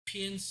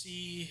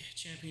PNC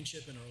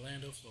Championship in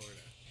Orlando,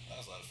 Florida.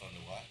 That was a lot of fun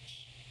to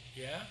watch.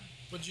 Yeah?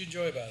 What did you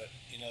enjoy about it?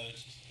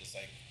 It's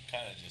like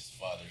kind of just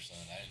father son.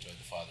 I enjoyed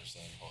the father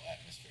son whole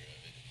atmosphere of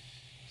it.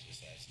 It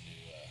just adds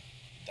new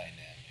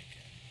dynamic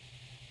and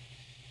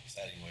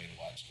exciting way to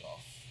watch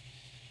golf.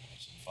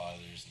 Watching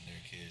fathers and their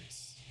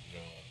kids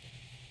grow up and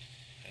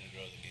kind of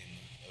grow the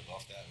game of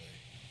golf that way.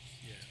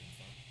 Yeah. It's been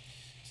fun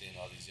seeing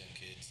all these young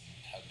kids and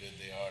how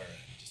good they are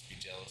and just be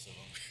jealous of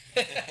them.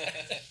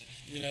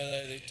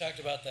 They talked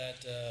about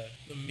that,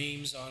 the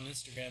memes on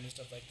Instagram and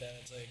stuff like that.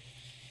 It's like,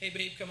 hey,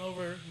 babe, come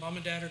over. Mom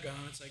and dad are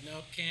gone. It's like,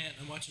 no, can't.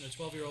 I'm watching a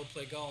 12-year-old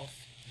play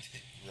golf.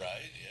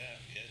 Right,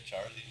 yeah.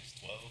 Charlie's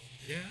 12.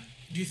 Yeah.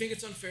 Do you think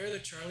it's unfair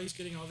that Charlie's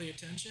getting all the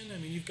attention? I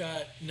mean, you've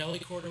got Nelly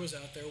Korda was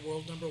out there,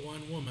 world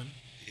 #1 woman,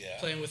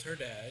 playing with her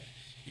dad.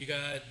 You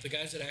got the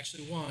guys that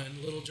actually won,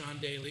 Little John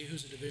Daly,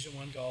 who's a Division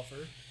I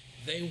golfer.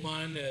 They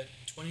won at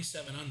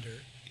 27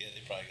 under. Yeah,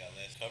 they probably got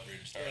less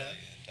coverage, Charlie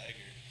and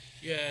Tiger.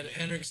 You had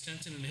Henrik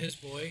Stenson and his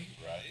boy.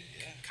 Right,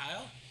 yeah.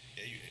 Kyle?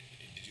 Yeah,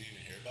 did you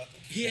even hear about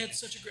them? He had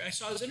such a great... I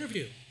saw his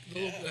interview.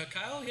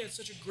 Kyle, he had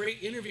such a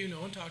great interview. No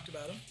one talked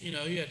about him. You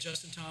had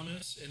Justin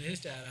Thomas and his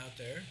dad out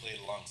there. Played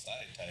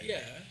alongside Tiger.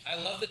 Yeah. I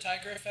love the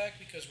Tiger effect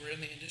because we're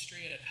in the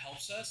industry and it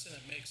helps us and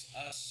it makes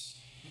us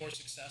more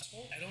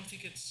successful. I don't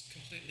think it's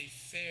completely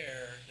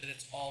fair that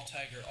it's all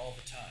Tiger all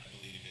the time. I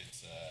believe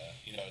it's,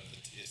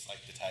 it's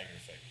like the Tiger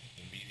effect.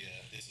 The media,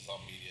 this is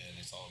all media and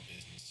it's all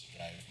business to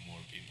drive more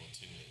people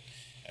to it.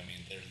 I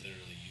mean, they're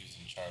literally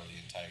using Charlie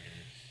and Tiger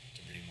to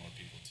bring more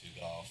people to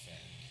golf,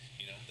 and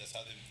that's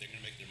how they're going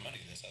to make their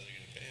money. That's how they're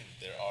going to pay them.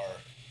 There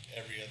are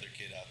every other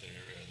kid out there,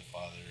 the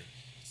father,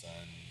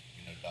 son,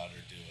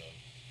 daughter duo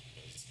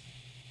was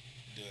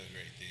doing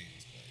great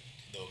things, but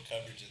the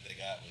coverage that they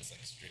got was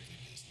like strictly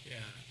business.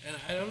 Yeah, and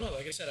I don't know.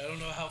 Like I said, I don't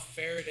know how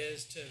fair it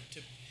is to.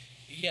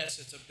 Yes,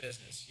 it's a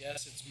business.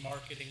 Yes, it's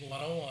marketing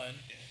 101.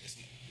 Yeah,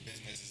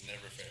 business is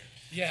never fair.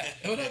 Yeah,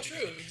 no,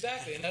 true,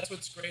 exactly, and that's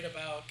what's great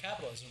about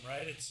capitalism,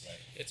 right? It's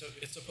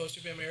supposed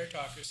to be a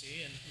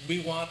meritocracy, and we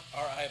want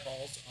our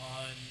eyeballs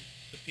on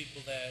the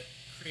people that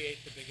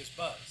create the biggest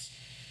buzz.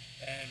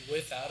 And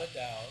without a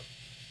doubt,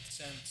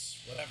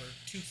 since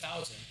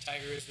 2000,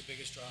 Tiger is the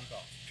biggest draw in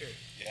golf. Period.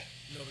 Yeah,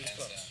 nobody's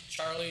close.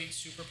 Charlie,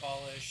 super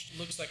polished,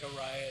 looks like a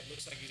riot.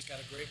 Looks like he's got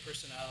a great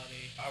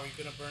personality. Are we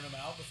gonna burn him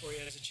out before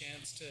he has a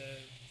chance to?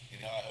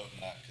 I hope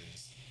not,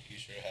 because he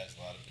sure has a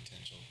lot of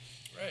potential.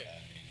 Right. I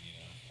mean,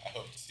 I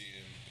hope to see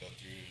him go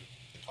through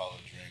the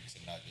college ranks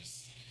and not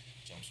just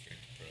jump straight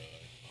to pro.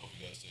 I hope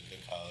he goes to a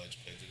good college,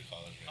 plays through the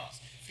college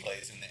ranks,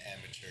 plays in the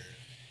amateur,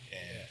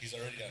 and he's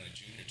already on a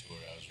junior tour.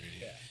 I was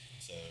reading,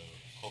 so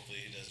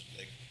hopefully he does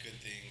good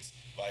things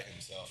by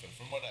himself. And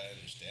from what I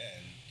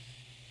understand,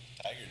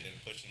 Tiger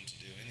didn't push him to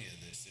do any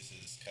of this. This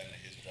is kind of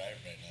his drive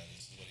right now.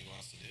 This is what he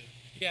wants to do.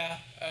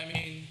 Yeah, I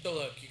mean, so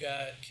look, you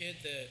got a kid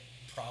that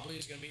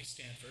probably is going to be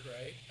Stanford,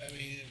 right? I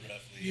mean,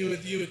 roughly. You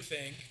would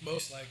think,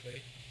 most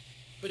likely.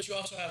 But you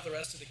also have the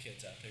rest of the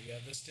kids out there. You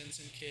have the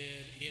Stinson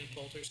kid, Ian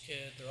Poulter's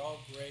kid. They're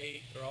all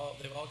great.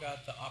 They've all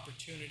got the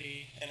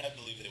opportunity. And I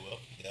believe they will.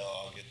 They'll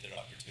all get their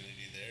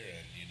opportunity there.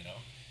 And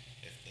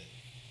if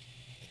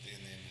at the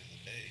end of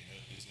the day,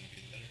 who's going to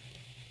be the better?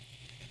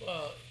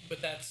 Well,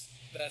 but that's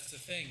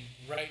the thing.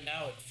 Right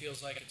now, it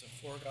feels like it's a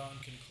foregone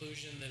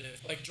conclusion that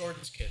like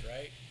Jordan's kid,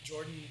 right?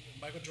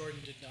 Michael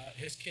Jordan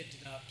his kid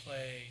did not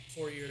play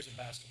 4 years of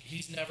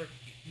basketball.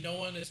 No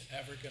one is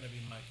ever going to be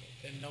Michael,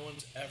 and no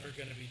one's ever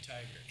going to be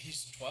Tiger.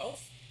 He's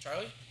 12?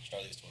 Charlie?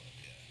 Charlie's 12,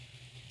 yeah.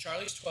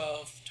 Charlie's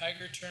 12.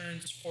 Tiger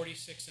turns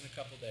 46 in a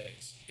couple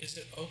days. Is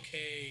it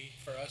okay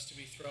for us to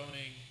be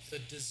throwing the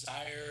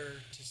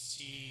desire to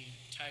see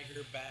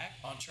Tiger back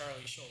on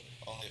Charlie's shoulder?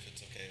 Only if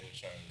it's okay with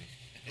Charlie.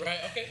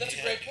 Right, okay, that's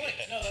a great point.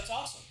 No, that's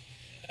awesome.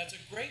 That's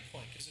a great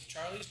point, because if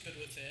Charlie's good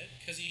with it,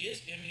 because he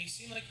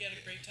seemed like he had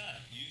a great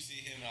time. You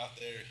see him out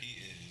there,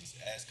 he is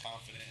as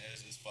confident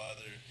as his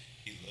father.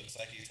 He looks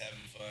like he's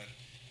having fun.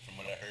 From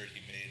what I heard,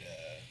 he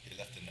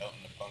left a note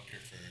in the bunker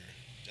for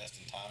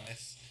Justin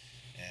Thomas.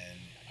 And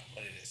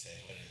what did it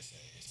say? It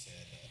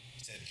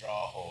said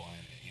draw a hole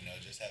in it,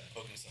 just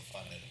poking some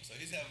fun at him. So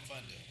he's having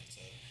fun doing it.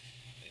 So,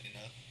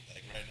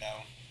 right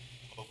now,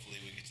 hopefully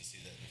we get to see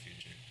that in the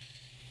future.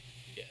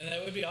 Yeah, and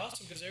that would be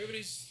awesome, because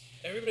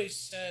everybody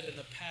said in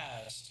the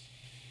past,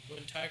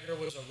 when Tiger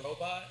was a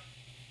robot,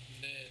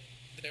 that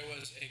there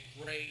was a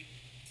great,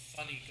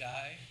 funny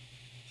guy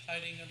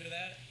hiding under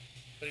that,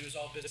 but he was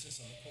all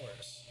business on the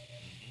course.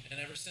 Mm-hmm.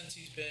 And ever since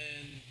he's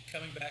been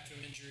coming back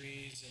from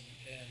injuries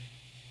and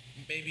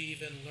maybe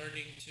even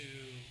learning to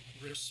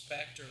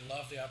respect or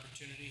love the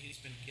opportunity he's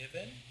been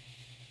given.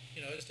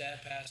 His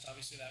dad passed.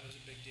 Obviously, that was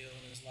a big deal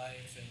in his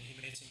life, and he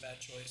made some bad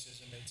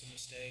choices and made some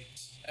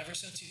mistakes. Ever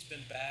since he's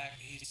been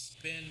back, he's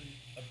been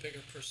a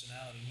bigger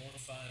personality, more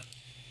fun,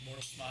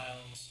 more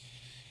smiles.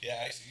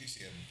 Yeah, you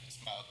see him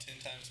smile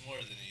 10 times more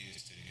than he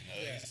used to.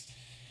 Yeah.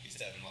 He's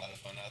having a lot of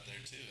fun out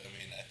there too. I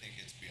mean, I think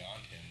it's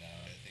beyond him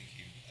now. I think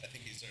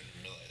he's starting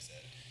to realize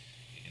that.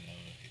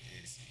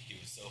 He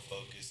was so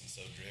focused and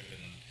so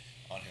driven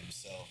on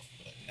himself,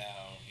 but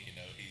now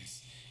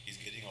he's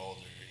getting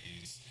older.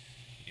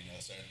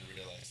 starting to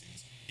realize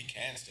he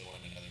can still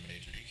win another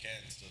major. He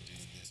can still do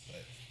this,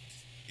 but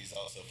he's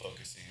also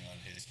focusing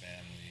on his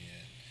family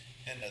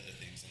and other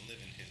things and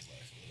living his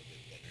life a little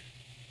bit better.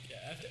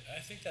 Yeah, I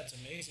think that's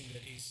amazing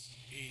that he's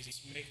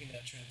making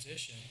that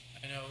transition.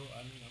 I know.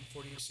 I mean, I'm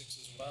 46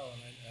 as well,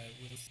 and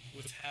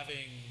with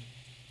having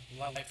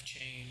life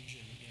change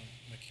and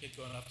my kid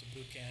going off to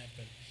boot camp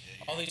and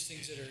all these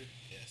things that are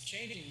yes,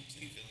 changing.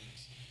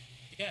 feelings.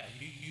 Yeah,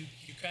 you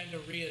kind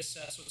of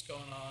reassess what's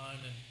going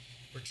on, and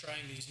we're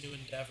trying these new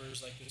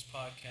endeavors like this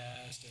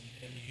podcast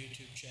and the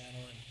YouTube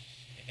channel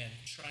and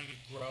trying to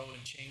grow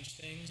and change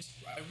things.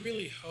 I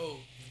really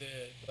hope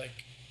that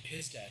like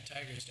his dad,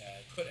 Tiger's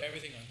dad, put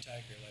everything on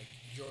Tiger. Like,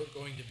 you're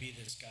going to be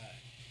this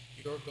guy.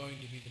 You're going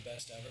to be the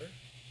best ever.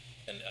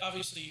 And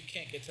obviously, you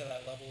can't get to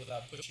that level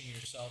without pushing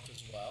yourself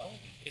as well.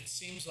 It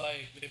seems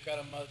like they've got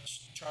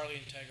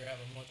Charlie and Tiger have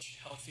a much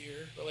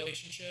healthier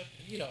relationship.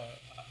 And,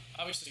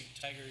 obviously,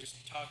 Tiger's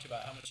talked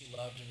about how much he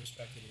loved and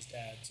respected his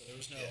dad, so there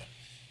was no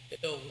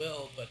ill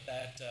will, but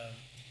that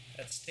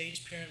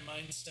stage parent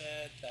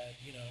mindset that,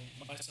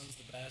 my son's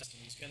the best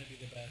and he's going to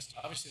be the best.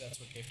 Obviously, that's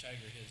what gave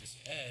Tiger his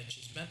edge,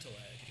 his mental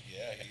edge.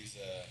 Yeah, he's,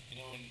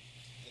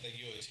 like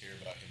you always hear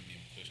about him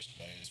being pushed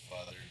by his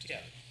father to,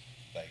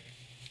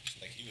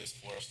 like he was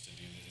forced to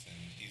do this, and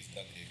he's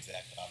done the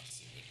exact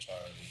opposite with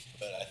Charlie.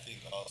 But I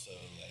think also,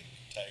 like,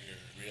 Tiger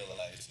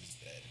realizes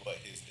that what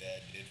his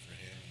dad did for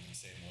him in the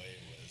same way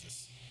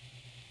was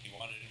he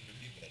wanted him to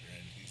be better,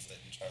 and he's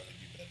letting Charlie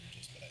be better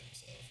just by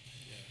himself.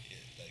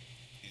 Like,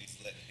 he's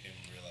letting him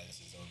realize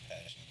his own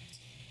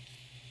passions,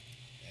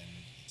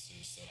 and it's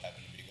just so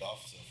happened to be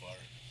golf so far.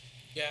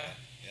 Yeah.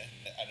 Yeah,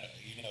 I know.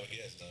 He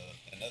has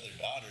another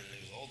daughter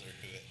who's older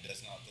who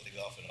does not play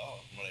golf at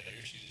all. From what I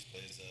hear, she just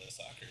plays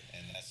soccer,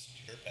 and that's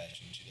her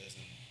passion. She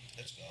doesn't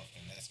touch golf,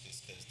 and that's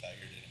just because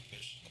Tiger didn't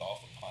push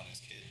golf upon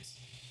his kids.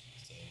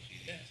 So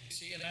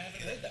See, and I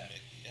haven't heard that.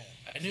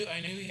 I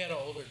knew he had an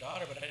older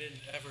daughter, but I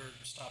didn't ever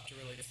stop to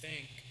really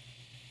think,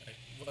 like,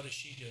 what is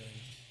she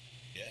doing?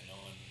 Yeah, no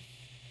one.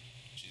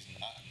 She's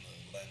not in the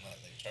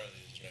limelight like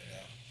Charlie is right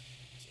now.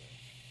 So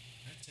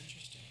that's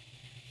interesting.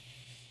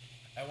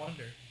 I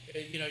wonder.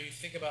 You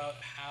think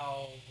about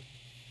how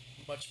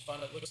much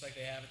fun it looks like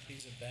they have at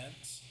these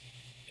events,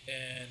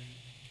 and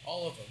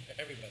all of them,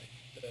 everybody,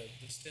 the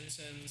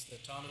Stinsons, the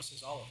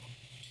Thomases, all of them,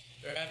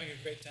 they're having a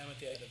great time at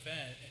the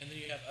event. And then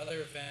you have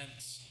other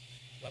events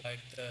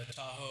like the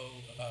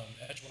Tahoe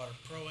Edgewater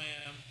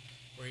Pro-Am,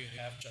 where you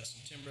have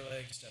Justin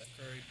Timberlake, Steph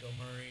Curry, Bill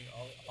Murray,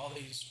 all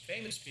these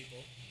famous people,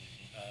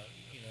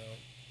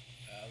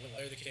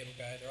 Larry the Cable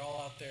Guy. They're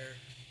all out there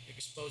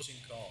exposing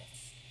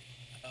golf.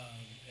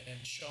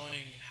 And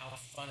showing how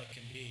fun it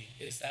can be.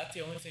 Is that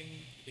the only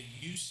thing that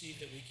you see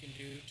that we can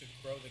do to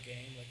grow the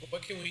game? Like, what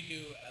can we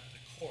do at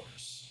the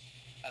course,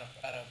 at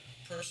a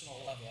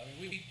personal level? I mean,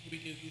 we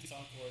do youth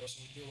on course,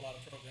 and we do a lot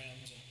of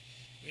programs, and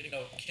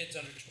kids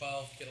under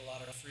 12 get a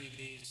lot of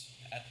freebies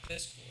at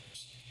this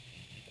course.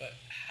 But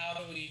how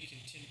do we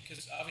continue?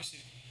 Because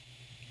obviously,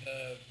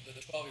 the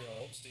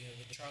 12-year-olds,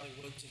 the Charlie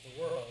Woods of the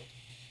world,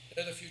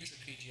 they're the future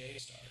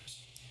PGA stars.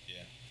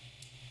 Yeah.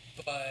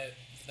 But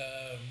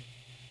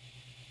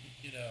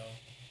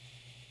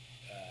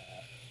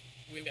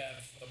we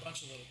have a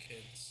bunch of little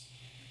kids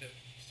that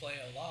play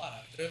a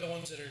lot. They're the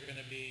ones that are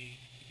going to be,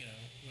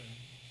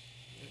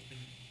 when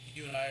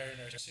you and I are in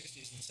our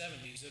 60s and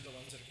 70s, they're the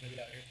ones that are going to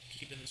be out here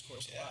keeping this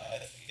course alive.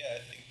 I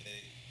think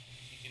they,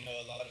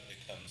 a lot of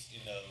it comes,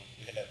 we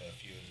have a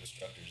few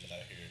instructors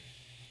out here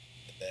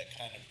that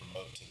kind of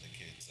promote to the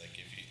kids. Like,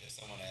 if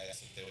someone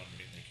asks if they want to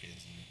bring their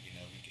kids, and,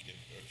 we could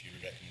give a few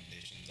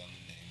recommendations on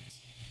the names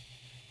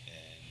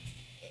and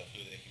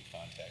who they can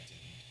contact.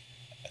 And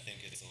I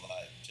think it's a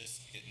lot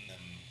just getting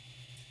them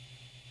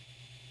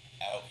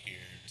out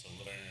here to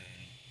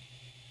learn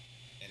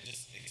and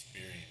just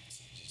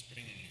experience, just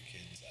bringing your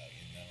kids out,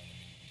 And I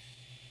mean,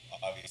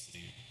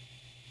 obviously,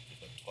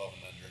 people 12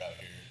 and under out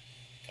here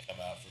come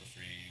out for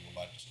free,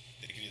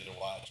 they can either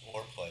watch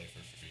or play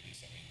for free.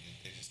 So, I mean,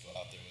 they just go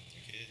out there with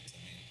their kids. I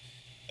mean,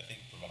 I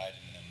think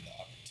providing them the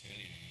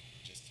opportunity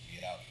just to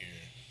be out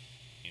here,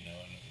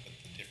 and with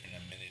the different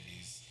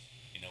amenities,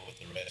 with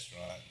the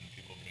restaurant and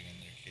people bringing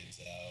their kids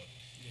out,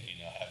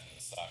 having a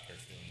soccer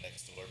field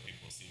next door,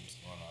 people see what's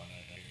going on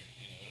out here.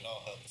 It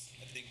all helps.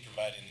 I think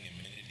providing the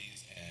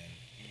amenities and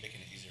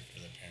making it easier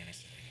for their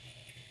parents to bring them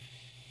out here.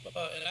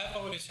 And I've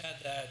always had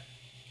that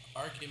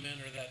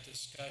argument or that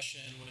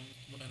discussion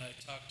when I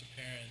talk to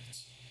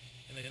parents,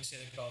 and they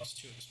say that golf's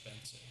too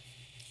expensive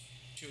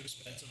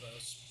of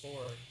a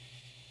sport.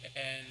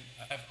 And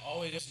I've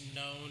always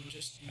known,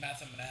 just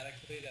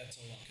mathematically, that's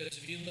a lot. Because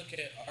if you look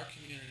at our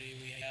community,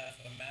 we have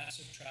a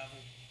massive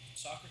travel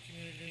soccer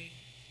community,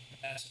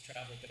 massive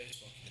travel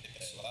baseball community.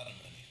 That's a lot of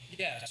money.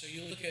 Yeah, so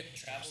you look at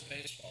travel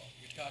baseball,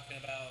 you're talking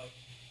about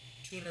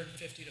 $250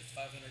 to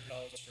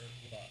 $500 for a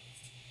glove.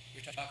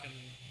 You're talking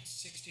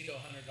 $60 to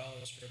 $100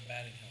 for a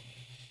batting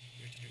helmet.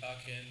 You're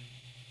talking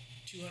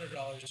 $200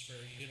 for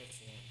a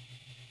uniform.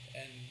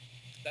 And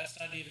that's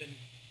not even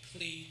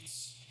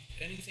cleats,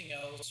 anything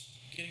else,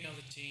 getting on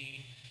the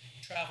team,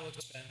 travel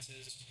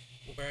expenses.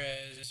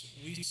 Whereas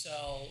we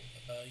sell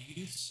a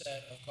youth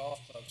set of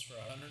golf clubs for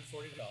 $140, and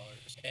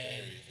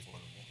Very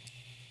affordable.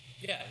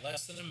 yeah,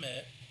 less than a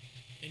minute,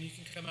 and you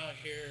can come out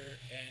here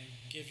and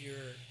give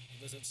your,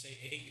 let's say,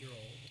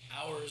 8-year-old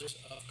hours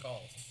of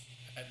golf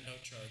at no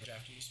charge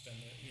after you spend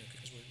the,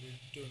 because we're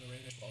doing the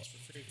range balls for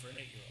free for an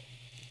 8-year-old.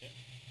 Okay.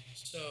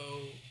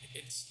 So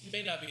it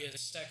may not be as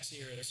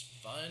sexy or as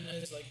fun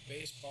as like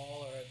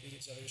baseball or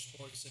these other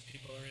sports that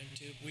people are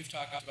into. We've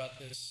talked about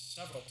this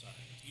several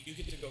times. You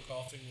get to go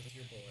golfing with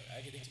your boy.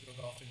 I get to go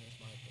golfing with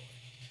my boy.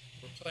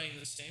 We're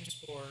playing the same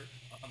sport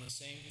on the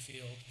same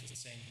field at the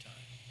same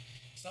time.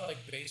 It's not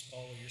like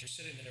baseball where you're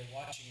sitting there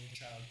watching your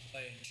child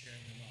play and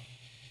cheering them on.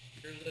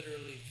 You're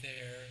literally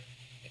there,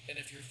 and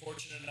if you're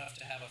fortunate enough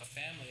to have a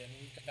family, I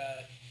mean, we've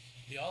got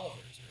the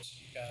Olivers.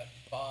 You've got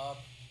Bob,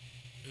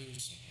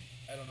 who's,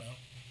 I don't know,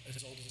 as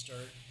old as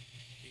dirt.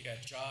 You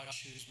got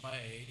Josh, who's my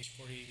age,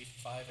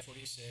 45,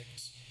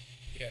 46.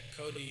 You got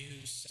Cody,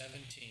 who's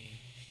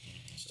 17.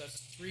 So that's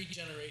 3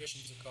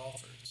 generations of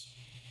golfers.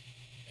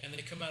 And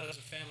they come out as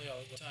a family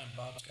all the time.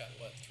 Bob's got,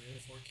 3 or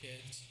 4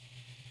 kids?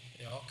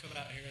 They all come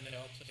out here and they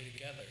all play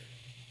together.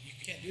 You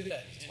can't do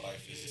that. His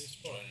wife is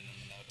joining them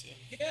now too.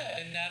 Yeah,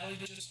 and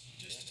Natalie just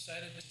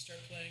decided to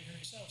start playing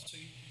herself. So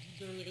you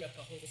literally got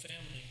the whole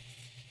family.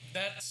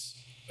 That's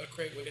a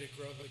great way to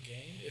grow the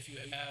game. If you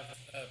have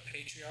a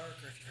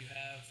patriarch or if you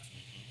have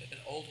an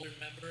older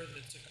member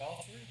that's a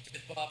golfer,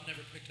 if Bob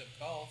never picked up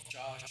golf,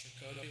 Josh or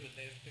Cody, would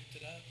they have picked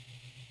it up?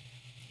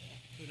 Yeah.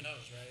 Who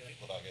knows, right?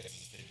 Well, I guess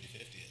it's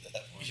 50-50 at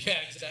that point.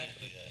 Yeah,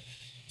 exactly. Yeah.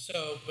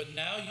 So, but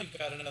now you've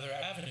got another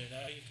avenue.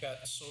 Now you've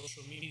got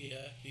social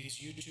media, these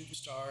YouTube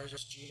stars,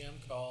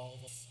 GM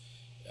Golf.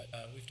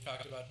 We've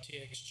talked about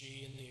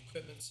TXG and the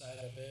equipment side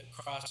of it.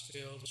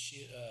 Crossfield,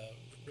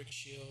 Rick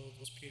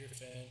Shields, Peter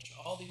Finch,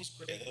 all these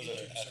great Those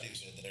YouTube are, I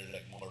stars. think that they're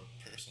like more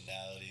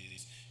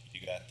personalities.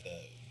 You got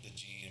the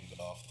GM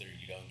Golf, they're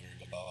younger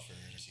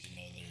golfers,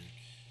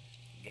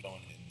 they're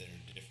going in their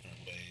different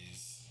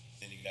ways.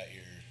 Then you got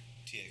your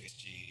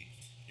TXG,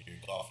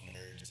 your golf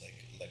nerds like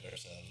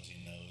ourselves,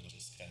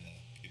 just kind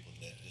of people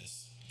that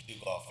just do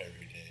golf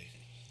every day.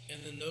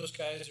 And then those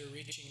guys are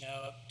reaching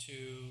out to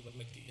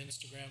like the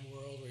Instagram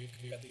world, where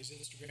you've got these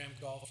Instagram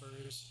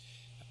golfers,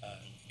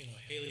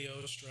 Haley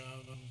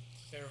Ostrom,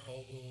 Claire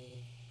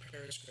Hogle,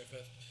 Paris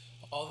Griffith,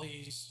 all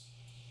these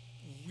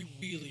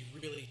really,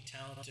 really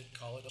talented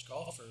college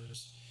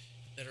golfers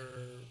that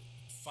are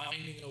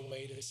finding a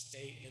way to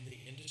stay in the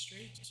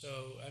industry.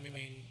 So, I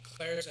mean,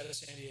 Claire's out of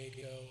San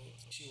Diego.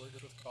 She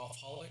worked with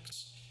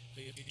Golfholics,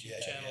 the YouTube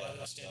channel out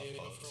of San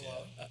Diego for a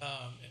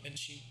while. And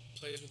she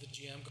plays with the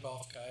GM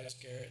golf guys,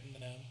 Garrett and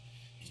them.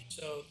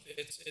 So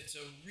it's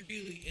a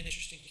really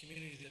interesting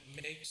community that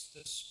makes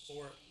the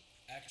sport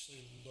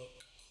actually look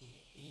cool,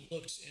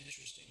 looks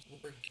interesting.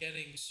 We're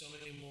getting so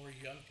many more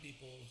young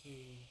people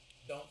who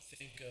don't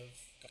think of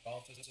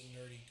golf as a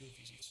nerdy,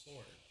 goofy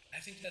sport. I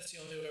think that's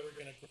the only way we're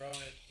going to grow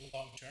it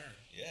long term.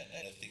 Yeah,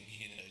 and I think,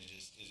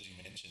 just as you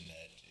mentioned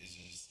that, is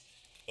just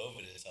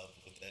COVID has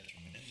helped with that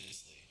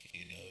tremendously.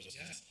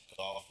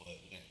 Golf rose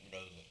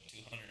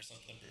 200 or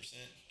something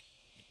percent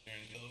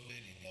during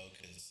COVID,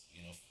 because,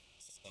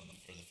 something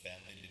for the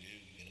family to do,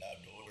 get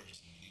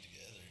outdoors and be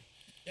together.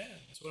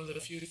 Yeah, it's one of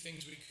the few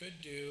things we could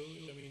do.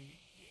 I mean,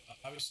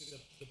 obviously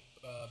the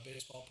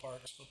baseball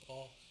parks,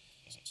 football,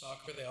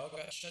 soccer, they all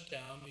got shut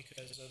down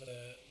because of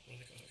the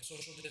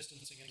social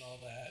distancing and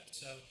all that.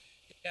 So,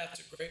 yeah,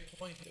 it's a great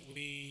point that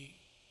we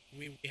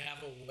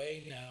have a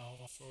way now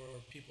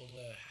for people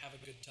to have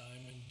a good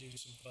time and do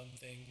some fun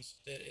things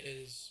that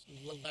is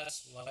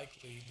less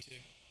likely to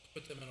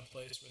put them in a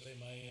place where they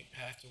might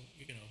have to,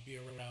 be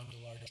around a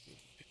large group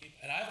of people.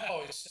 And I've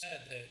always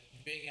said that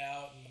being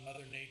out in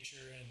Mother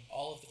Nature and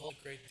all of the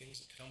great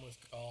things that come with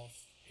golf,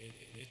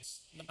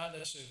 it's not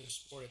necessarily the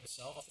sport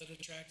itself that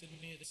attracted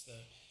me. It's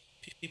the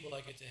people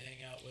I get to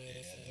hang out with.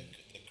 Yeah,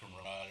 the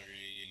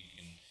camaraderie,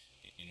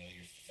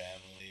 your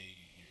family,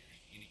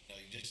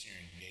 just your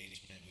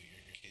engagement with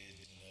your kids.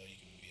 You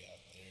can be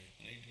out there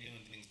and you're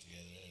doing things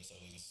together. It's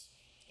always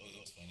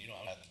fun. You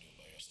don't have to do it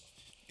by yourself,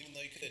 even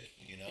though you could.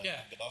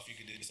 Yeah. Golf, you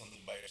could do something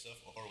by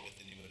yourself or with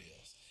anybody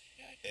else.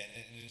 Yeah.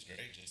 And it's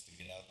great just to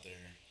get out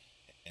there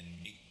and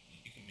meet.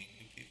 You can meet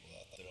new people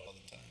out there all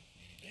the time.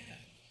 Yeah.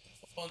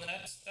 Well, and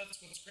that's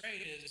what's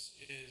great is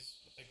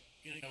like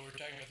we're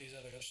talking about these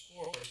other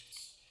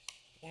sports.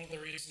 One of the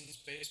reasons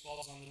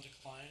baseball's on the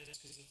decline is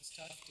because it's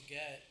tough to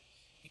get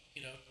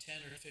 10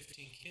 or 15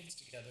 kids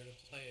together to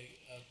play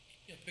a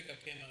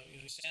pickup game of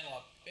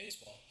sandlot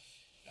baseball.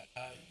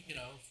 You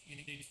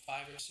need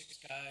 5 or 6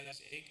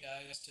 guys, 8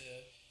 guys to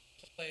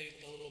play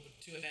a little bit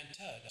two-hand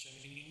touch. I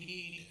mean, you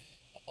need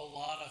a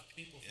lot of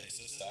people for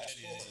these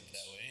society sports. isn't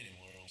that way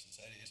anymore.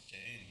 Society has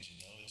changed.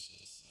 It's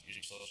just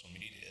your social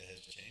media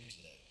has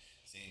changed that.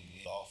 Seeing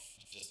golf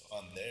just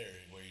on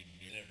there where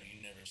you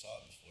never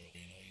saw it before.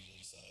 You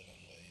just saw it on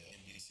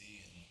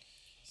NBC and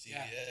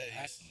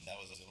CBS, and that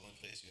was the only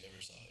place you ever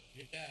saw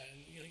it. Yeah,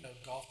 and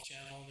Golf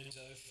Channel and these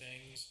other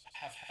things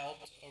have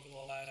helped over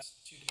the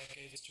last 2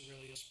 decades to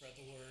really spread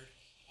the word.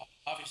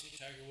 obviously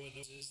Tiger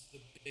Woods is the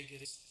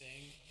biggest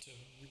thing to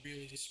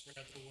really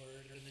spread the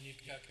word, and then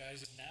you've got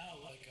guys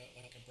now like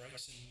a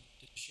Bryson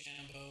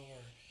DeChambeau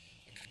or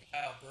a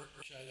Kyle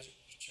Berkshire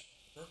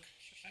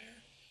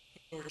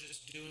who are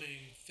just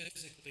doing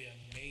physically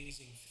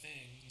amazing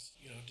things.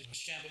 You know,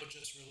 DeChambeau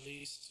just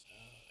released,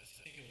 I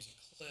think it was a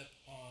clip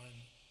on.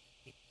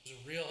 It was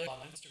a reel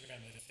on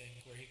Instagram, I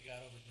think, where he got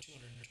over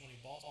 220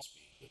 ball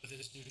speed with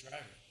his new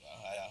driver.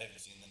 Wow, I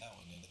haven't seen that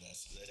one.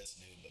 That's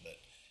new, but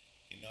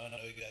I know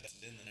he got it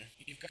in there.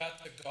 You've got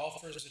the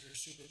golfers that are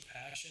super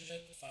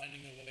passionate,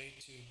 finding a way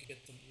to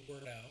get the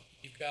word out.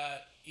 You've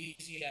got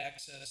easy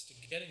access to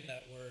getting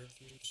that word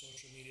through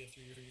social media,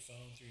 through your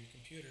phone, through your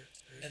computer.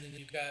 And then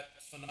you've got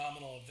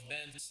phenomenal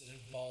events that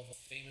involve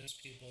famous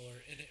people or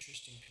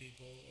interesting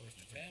people or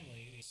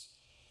families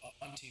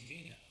on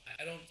TV now.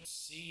 I don't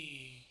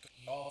see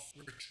golf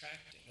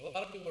retracting. A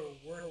lot of people are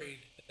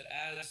worried that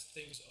as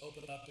things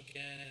open up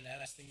again and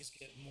as things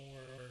get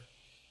more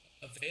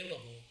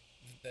available,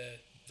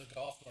 that the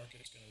golf market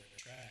is going to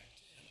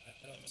retract. And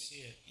I don't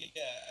see it.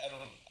 Yeah, I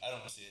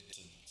don't see it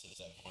to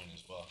that point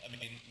as well. I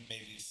mean,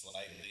 maybe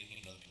slightly.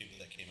 The people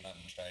that came out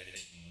and tried it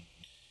and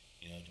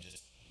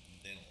just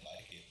didn't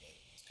like it, but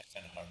it's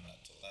kind of hard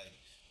not to like.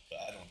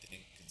 But I don't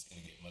think it's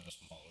going to get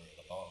much smaller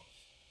at all.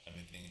 I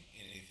mean,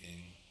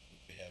 anything,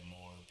 we have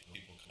more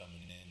people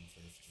coming in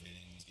for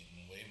fittings,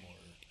 getting way more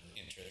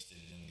interested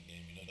in the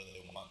game.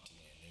 They want to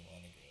learn, they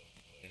want to grow.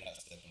 They're not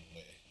stepping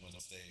away.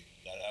 Once they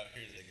got out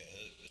here, they got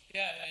hooked.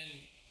 Yeah,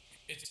 and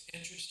it's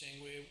interesting.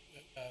 We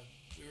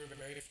were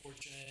very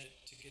fortunate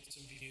to get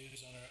some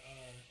views on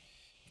our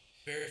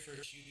very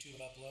first YouTube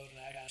upload, and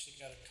I actually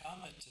got a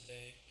comment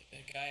today.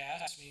 A guy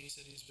asked me. He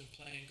said he's been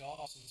playing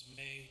golf since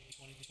May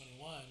 2021.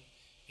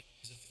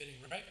 Is it fitting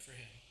right for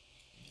him?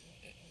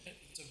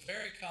 It's a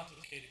very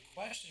complicated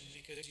question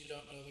because you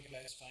don't know the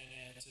guy's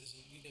finances,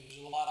 and there's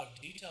a lot of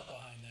detail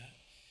behind that.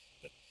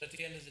 But at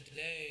the end of the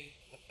day,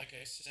 like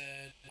I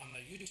said on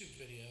the YouTube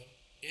video,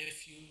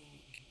 if you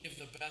give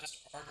the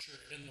best archer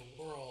in the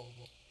world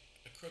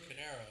a crooked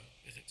arrow,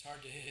 if it's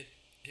hard to hit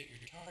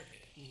your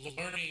target,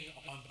 learning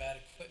on bad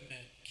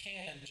equipment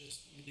can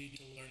just lead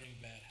to learning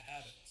bad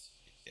habits.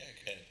 Yeah,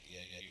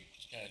 You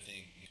kind of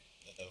think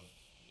of.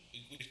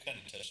 We kind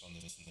of touched on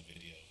this in the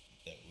video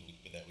that we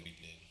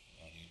did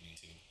on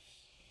YouTube.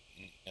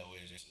 Where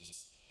there's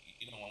just,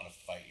 you don't want to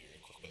fight your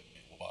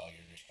equipment while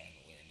you're just trying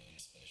to learn them,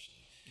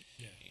 especially.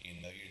 Yeah.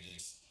 You're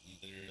just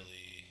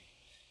literally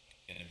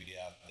going to be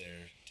out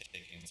there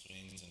taking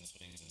swings and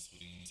swings and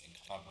swings and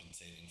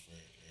compensating for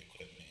your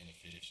equipment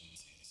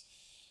inefficiencies.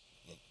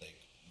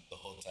 Like the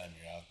whole time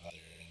you're out there,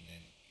 and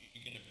then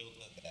you're going to build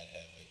up bad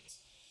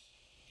habits.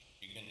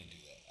 You're going to do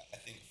that.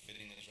 I think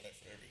fitting is right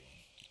for everyone.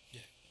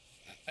 Yeah,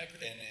 I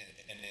agree.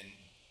 And then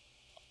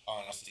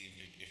honestly,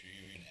 if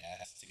you're even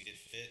asked to get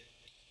fit,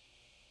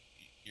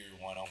 you're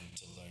wanting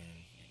to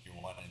learn, you're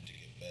wanting to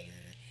get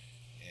better,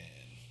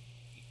 and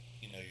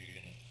you're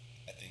gonna.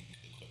 I think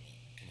equipment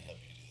can help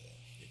you do that.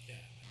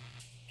 Yeah,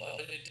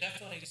 but it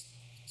definitely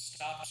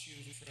stops you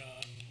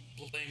from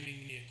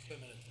blaming the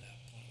equipment at that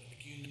point.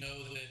 Like that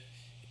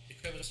the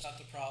equipment's not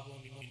the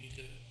problem. You need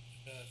to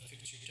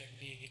fix your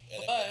technique.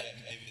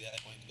 But maybe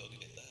that point go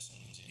get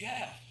lessons.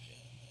 Yeah.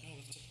 No,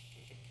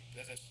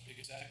 that's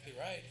exactly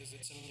right. Because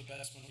it's some of the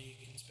best money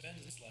you can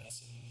spend is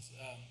lessons.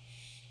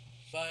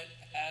 But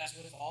as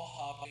with all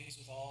hobbies,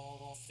 with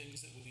all things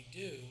that we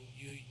do,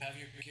 you have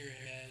your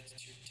gearheads,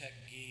 your tech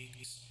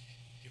geeks,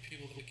 your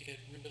people that get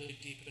really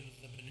deep into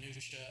the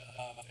minutia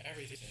of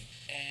everything.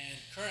 And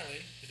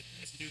currently,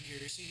 it's new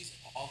gear season.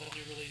 All the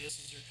new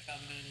releases are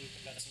coming. We've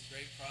got some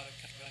great product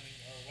coming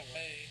our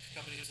way.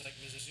 Companies like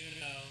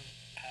Mizuno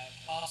have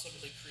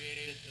possibly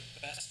created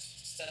the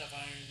best set of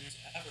irons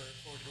ever,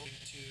 according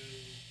to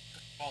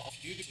Golf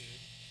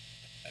YouTube.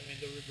 I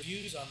mean, the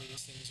reviews on these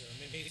things are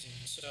amazing.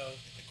 So,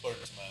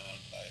 according to my own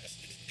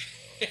biases,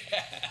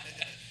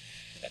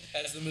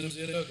 as the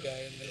Mizuno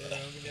guy in the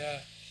room,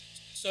 yeah.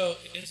 So,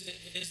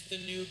 is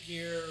the new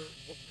gear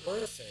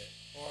worth it,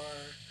 or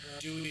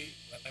do we?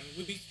 I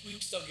mean, we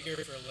sell gear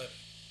for a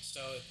living,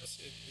 so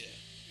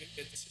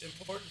it's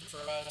important for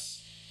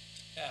us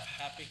to have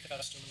happy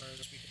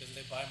customers because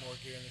they buy more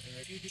gear in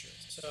the future.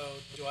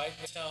 So, do I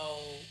tell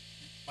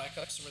my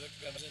customer that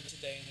comes in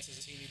today and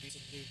says he needs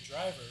a new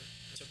driver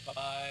to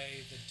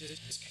buy the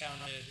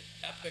discounted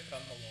Epic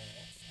on the wall,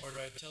 or do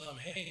I tell him,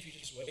 hey, if you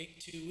just wait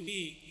 2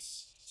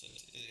 weeks?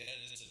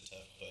 It's a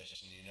tough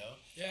question,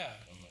 Yeah.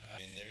 I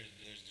mean,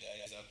 there's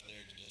guys out there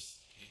that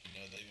just,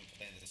 they've been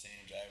playing the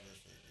same driver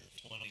for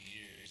 20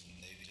 years and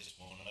they just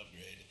won't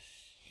upgrade.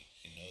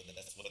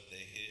 That's what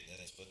they hit,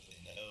 that's what they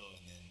know,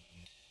 and then,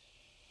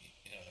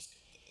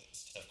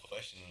 it's a tough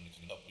question when it's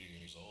a couple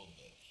years old,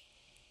 but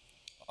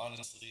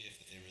honestly, if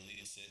they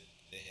release it,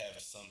 they have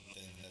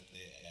something that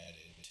they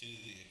added to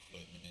the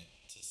equipment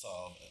to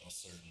solve a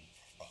certain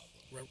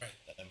problem. Right.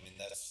 I mean,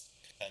 that's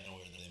kind of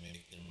where they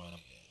make their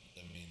money at.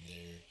 I mean,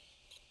 they're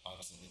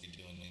constantly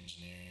doing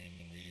engineering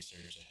and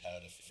research on how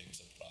to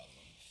fix a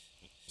problem.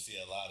 We see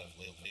a lot of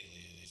lately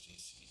is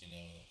just,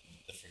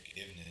 the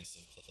forgiveness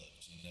of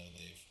clubs. You know,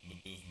 they've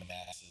moved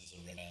masses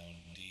around,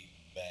 deep,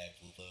 back,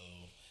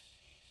 low.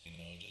 You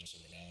know, just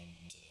around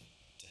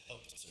to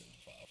help a certain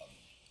problem.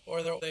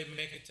 Or they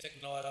make a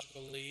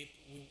technological leap.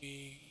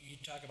 You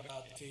talk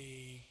about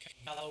the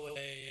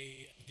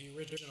Callaway, the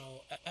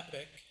original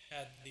Epic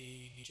had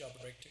the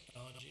jailbreak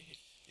technology,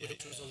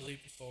 which was a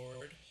leap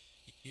forward.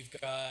 You've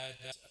got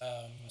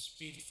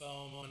speed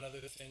foam and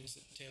other things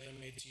that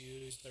TaylorMade's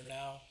use. They're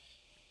now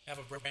have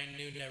a brand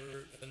new,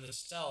 never in the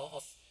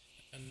stealth,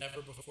 and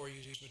never before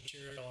used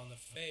material on the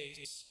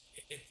face.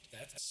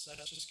 That's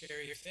such a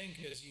scary thing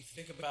because you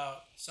think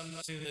about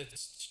something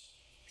that's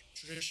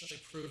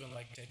traditionally proven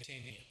like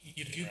titanium.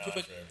 If you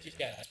put,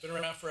 yeah, it's been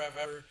around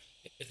forever.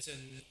 It's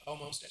in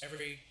almost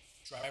every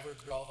driver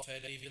golf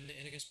head, even the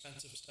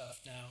inexpensive stuff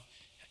now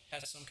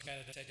has some kind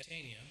of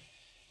titanium.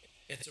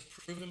 It's a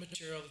proven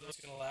material that's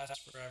going to last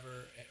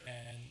forever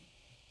and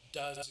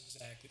does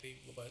exactly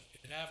what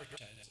it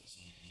advertises.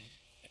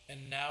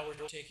 And now we're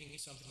taking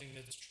something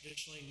that's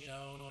traditionally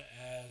known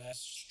as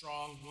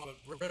strong but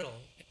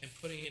brittle and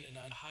putting it in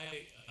a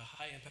high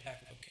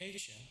impact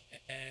location,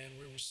 and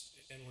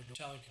we're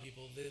telling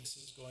people this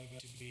is going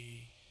to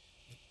be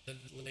the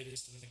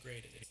latest and the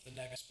greatest. It's the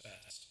next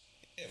best.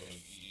 Yeah, well,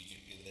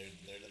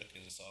 they're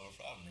looking to solve a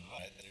problem,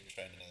 right? They're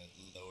trying to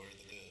lower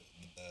the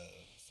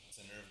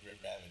center of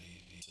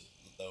gravity to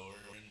lower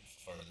and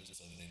further,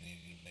 so they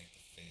need to make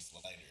the face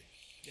lighter.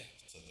 Yeah.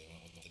 So they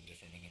went with a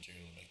different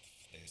material to make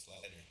the face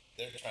lighter.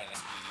 They're trying to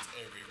squeeze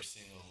every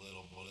single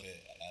little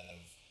bit out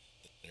of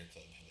their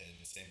club head.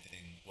 The same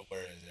thing,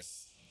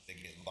 whereas they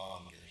get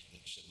longer,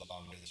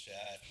 longer the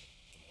shaft,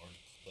 the more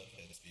club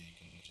head speed you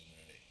can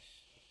generate.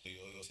 Do you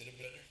always hit it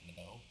better?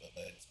 No, but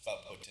it's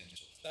about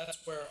potential.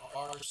 That's where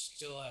our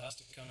skill has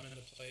to come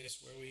into place,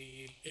 where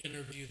we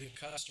interview the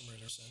customers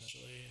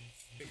essentially and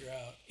figure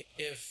out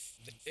if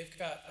they've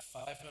got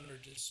 500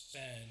 to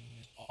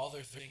spend, all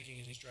they're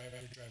thinking is driver.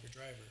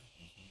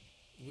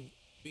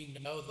 We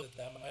know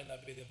that might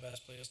not be the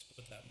best place to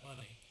put that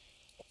money.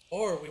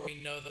 Or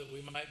we know that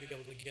we might be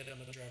able to get them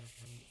a driver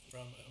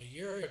from a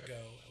year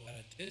ago at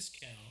a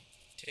discount,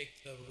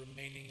 take the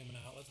remaining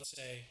amount, let's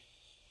say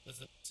the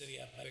City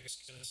Epic is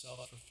going to sell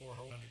it for $400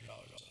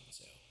 on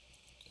sale.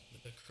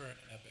 The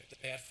current Epic.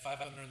 They had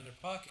 $500 in their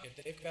pocket.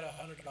 They've got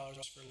 $100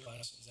 for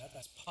lessons.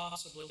 That's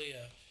possibly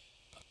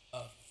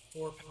a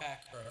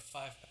 4-pack or a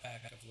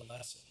 5-pack of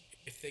lessons.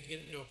 If they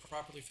get into a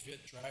properly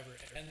fit driver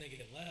and they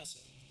get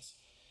lessons,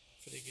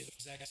 for the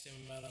exact same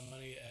amount of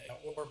money,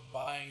 or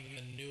buying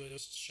the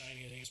newest,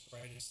 shiniest,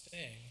 brightest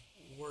thing,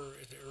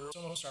 it's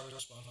almost our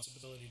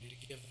responsibility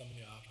to give them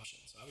the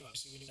options.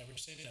 Obviously, we never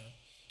say no.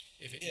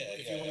 If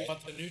you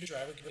want the new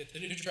driver, get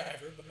the new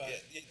driver. But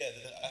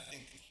I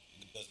think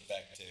it goes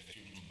back to if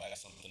you buy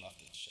something off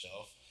the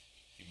shelf,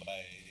 you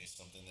buy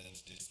something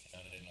that's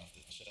discounted and off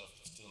the shelf,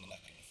 it's still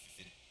not going to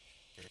fit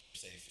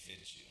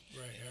you.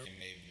 Right. It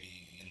may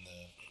be in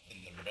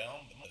the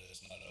realm, but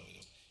it's not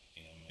always.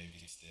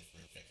 Maybe stiff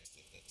or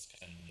stiff. That's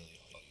kind of really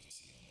all you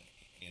see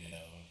in there.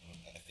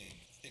 I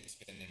think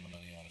spending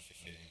money on a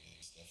fitting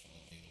is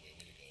definitely the way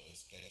to go,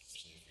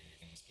 especially if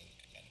you're going to spend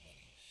the kind of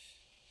money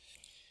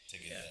to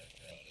get that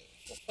product.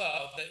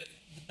 Well,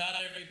 not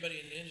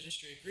everybody in the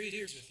industry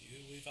agrees with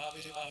you. We've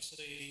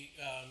obviously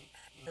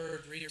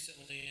heard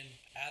recently, and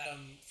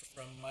Adam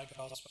from My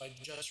Golf Spy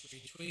just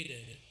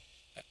retweeted.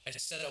 I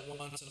said it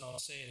once and I'll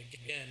say it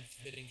again,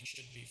 fitting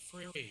should be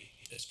free.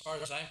 As far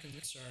as I'm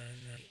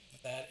concerned,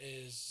 that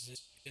is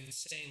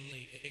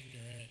insanely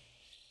ignorant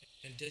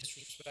and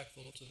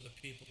disrespectful to the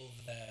people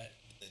that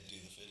do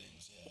the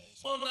fittings, yeah.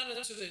 Well, not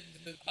necessarily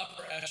the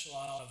upper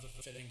echelon of the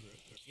fitting group.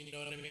 You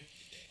know what I mean?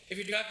 If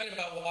you're talking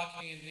about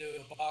walking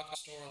into a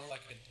box store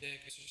like a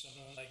Dick's or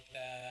something like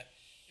that,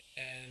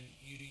 and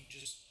you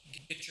just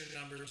get your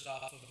numbers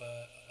off of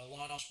a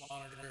launch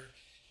monitor,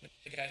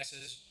 the guy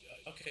says,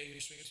 okay,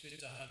 your swing speed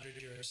is 100,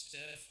 you're a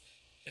stiff.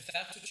 If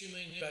that's what you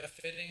mean by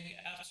fitting,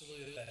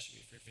 absolutely that should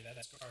be free.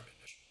 That's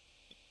garbage.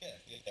 Yeah,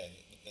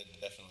 that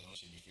definitely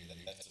should be free.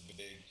 That's a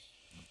big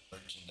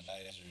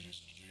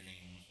merchandiser's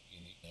dream,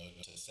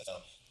 to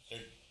sell.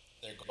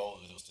 Their goal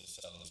is to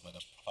sell as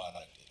much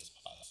product as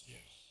possible.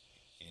 Yeah.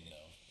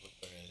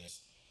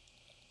 Whereas,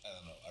 I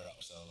don't know, our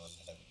sellers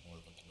have more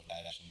of a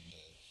passion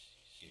to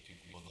get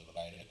people the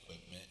right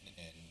equipment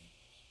and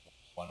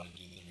want to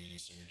do the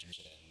research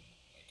and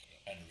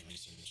kind of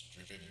research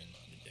driven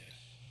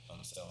on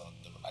selling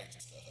the right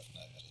stuff,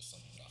 not just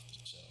something off the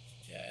shelf.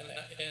 Yeah,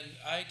 and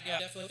I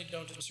definitely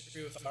don't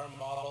disagree with our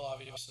model.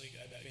 Obviously,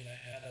 I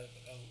had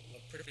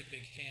a pretty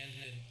big hand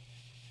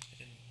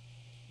in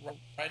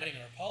writing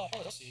our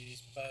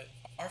policies, but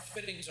our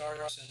fittings are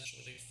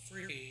essentially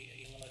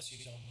free unless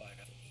you don't buy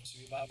from us.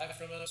 So you buy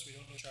from us, we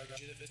don't charge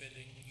you the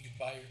fitting. You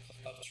buy your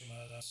clubs from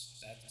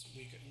us.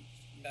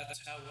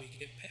 That's how we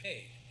get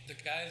paid. The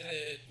guy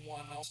that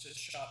wants to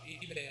shop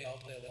eBay all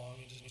day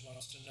long and just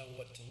wants to know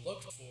what to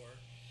look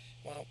for,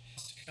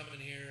 wants to come in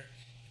here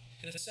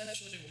and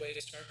essentially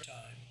waste our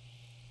time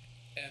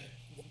and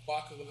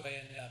walk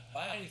away and not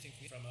buy anything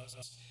from us,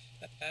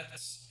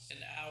 That's an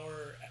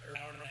hour or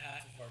hour and a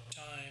half of our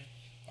time,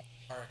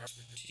 our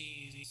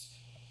expertise,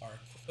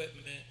 our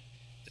equipment.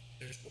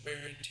 There's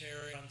wear and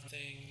tear on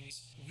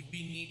things. We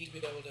need to be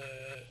able to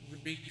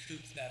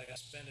recoup that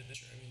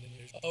expenditure. I mean,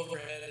 there's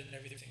overhead and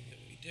everything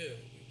that we do.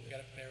 We got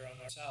to pay our own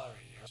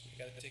salaries. We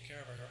got to take care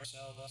of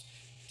ourselves,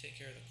 take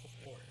care of the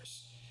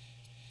course.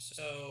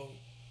 So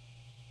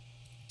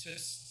to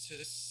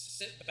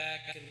sit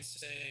back and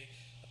say,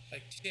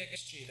 like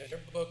TXG,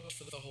 they're booked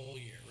for the whole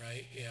year,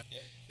 right? Yeah.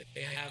 Yeah.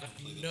 They have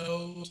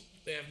no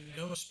they have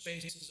no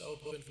spaces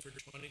open for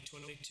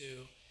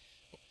 2022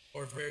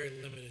 or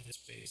very limited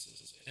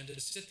spaces. And to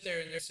sit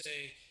there and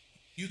say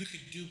you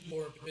could do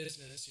more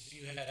business if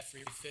you had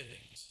free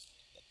fittings.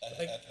 I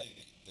think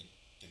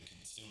the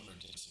consumer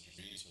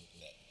disagrees with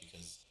that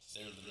because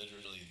they're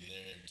literally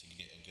there to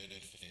get a good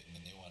fit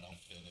and they want to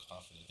feel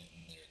confident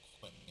in their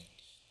equipment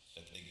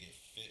that they get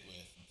fit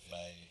with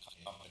by a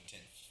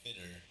competent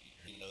fitter.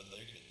 You know,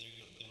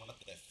 they want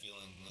that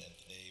feeling that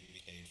they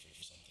paid for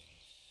something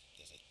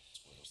that's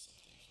worth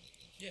something.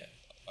 Yeah.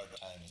 Our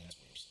time is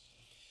worth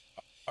something.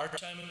 Our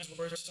time is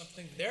worth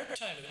something. Their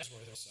time is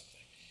worth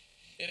something.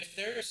 If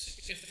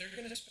they're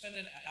going to spend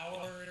an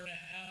hour and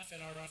a half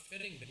in our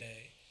fitting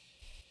today,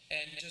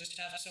 and just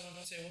have someone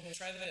say, "Well, we'll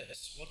try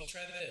this. We'll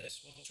try this.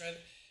 We'll try."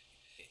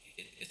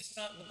 It's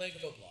not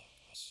Lego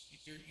blocks.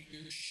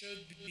 You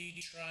should be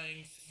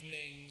trying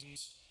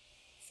things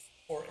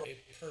for a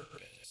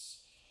purpose.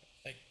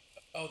 Like,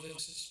 oh,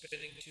 this is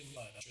spinning too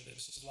much, or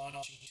this is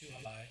launching too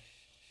high,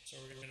 so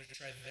we're going to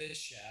try this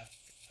shaft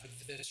for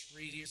this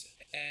reason.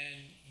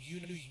 And you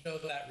know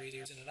that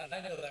reason, and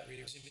I know that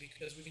reason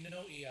because we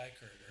know EI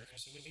curve,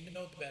 so we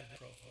know the bend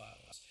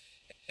profiles,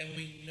 and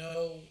we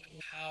know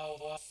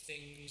how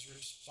things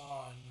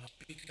respond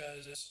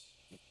because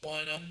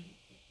one,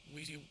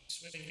 we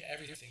swing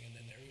everything in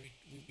there.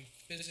 We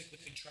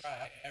physically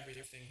try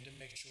everything to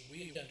make sure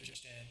we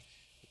understand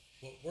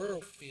what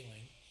we're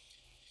feeling,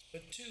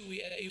 but two,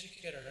 we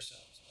educate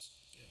ourselves.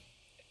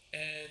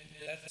 And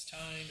that's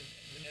time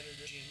and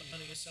energy and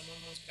money. Someone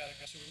has got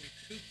to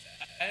recoup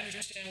that. I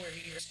understand where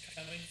he is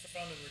coming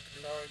from in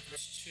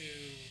regards to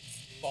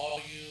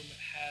volume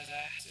has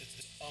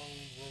its own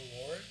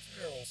reward.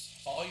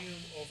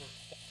 Volume over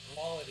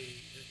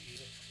quality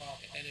is a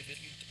problem. And if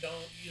you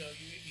don't, you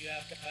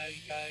have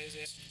guys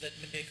that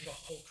make a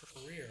whole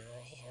career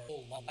or a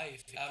whole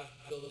life out of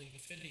building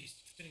fitting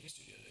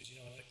studios,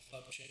 like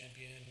Club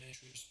Champion,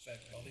 True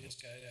Respect, all these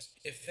guys.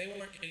 If they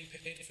weren't getting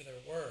paid for their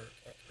work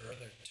or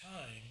their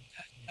time,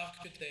 how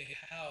could they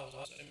house?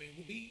 I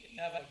mean, we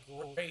have a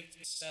great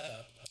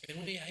setup,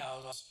 and we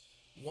house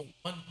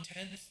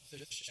 1/10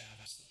 the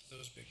shafts that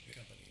those big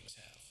companies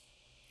have.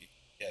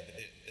 Yeah,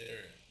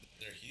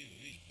 they're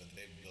huge, but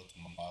they've built a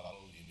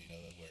model,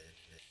 where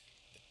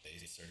they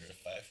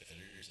certify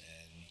fitters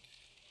and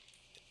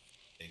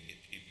they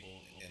get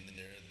people in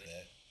there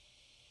that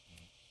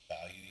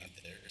value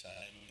their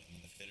time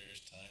and the fitter's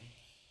time.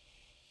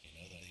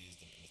 They use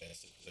the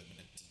best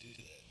equipment to do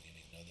that.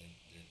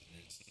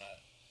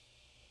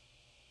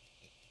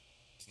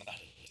 It's not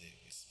a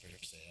digs per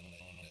se. I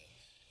don't want to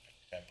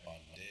crap on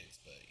digs,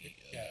 but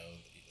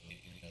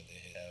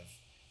they have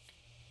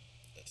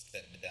a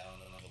step down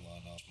on the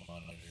launch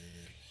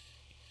monitor.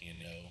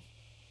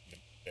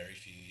 Very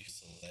few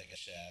select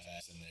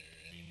shafts in there,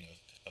 and a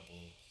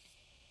couple,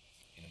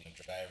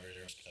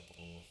 drivers, a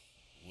couple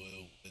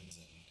woods,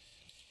 and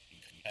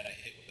you kind of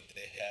hit what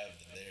they have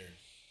there.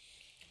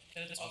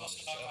 And it's all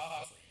stock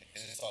offerings.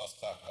 And it's all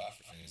stock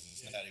offerings.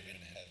 It's not even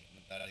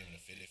a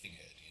fitting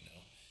head.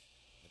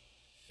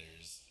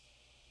 There's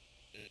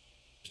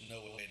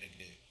no way to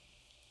get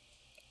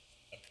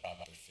a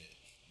proper fit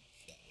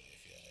that way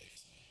if you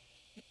ask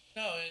me.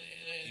 No,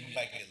 you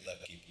might get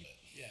lucky, but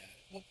yeah.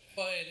 Well,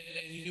 but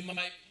you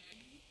might.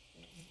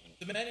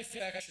 The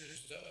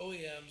manufacturers, the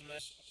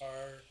OEMs,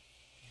 are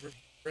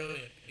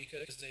brilliant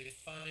because they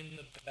find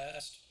the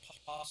best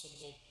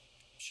possible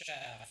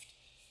shaft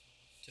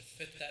to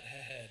fit that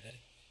head,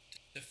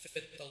 to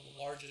fit the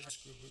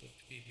largest group of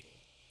people.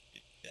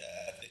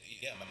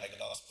 Yeah, my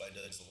Gillespie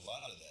does a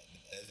lot of that.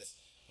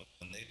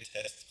 When they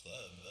test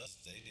clubs,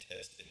 they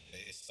test it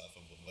based off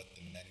of what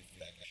the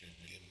manufacturer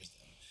gives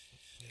them,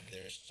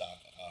 their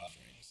stock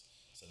offerings,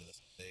 so that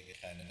they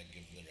kind of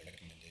give the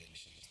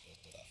recommendations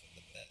based off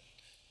of that.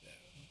 Yeah.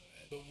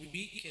 But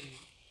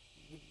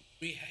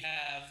we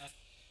have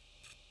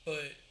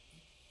put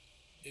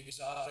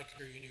exotic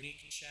or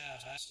unique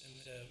shafts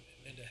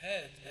into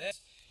heads.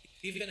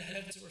 Even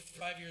heads that were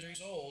 5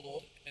 years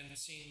old and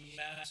seen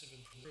massive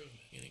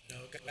improvement. Even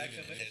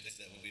heads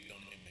that we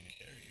don't even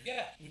carry.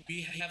 Yeah,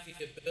 we have the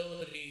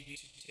ability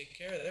to take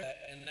care of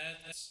that, and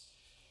that's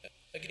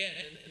again,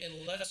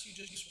 unless you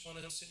just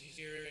want to sit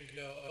here and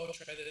go, oh,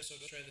 try this, or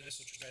try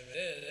this, or try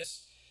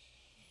this.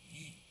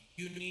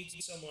 You need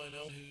someone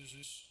who's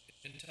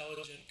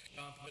intelligent,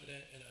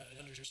 competent, and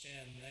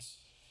understands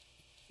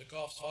the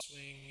golf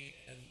swing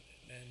and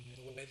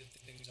the way that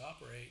things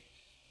operate.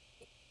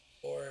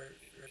 Or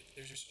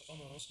there's just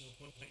almost no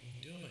point in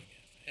doing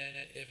it. And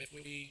if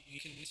we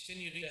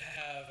continue to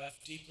have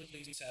deeply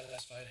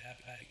satisfied,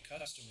 happy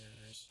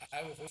customers,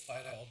 I will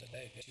fight all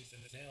day, tooth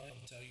and nail,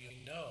 and tell you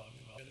no.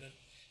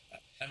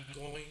 I'm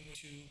going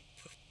to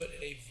put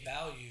a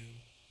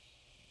value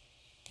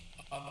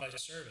on my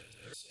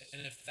service,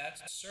 and if that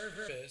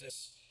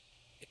service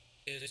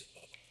is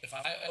if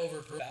I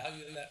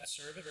overvalue that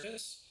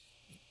service,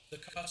 the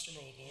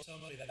customer will tell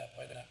me that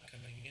by not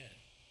coming in.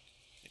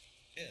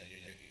 Yeah.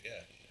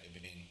 I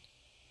mean,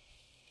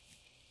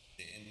 at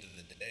the end of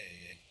the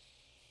day,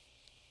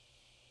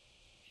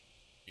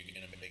 you're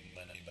gonna make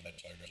money by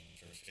charging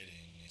for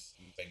fittings,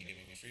 by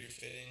giving me free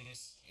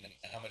fittings.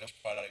 How much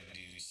product do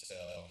you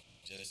sell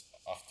just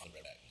off the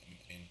rack? I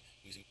mean,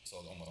 we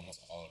sold almost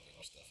all of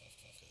our stuff off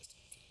custom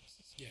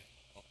fittings. Yeah.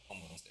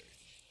 Almost everything.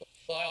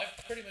 Well, I've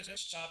pretty much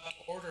stopped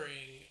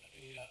ordering.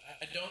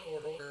 I don't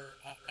order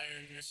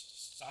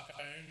stock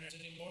irons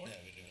anymore.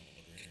 Yeah, we don't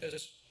order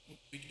because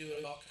we do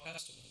it all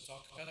custom. It's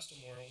all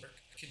custom work.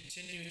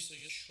 Continuously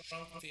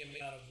shrunk the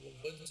amount of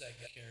woods I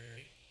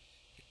carry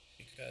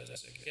because,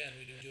 again,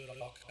 we do it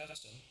all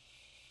custom,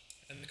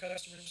 and the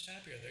customer's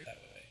happier. They're that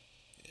way.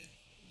 Yeah.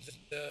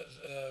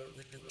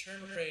 The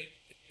return rate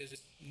is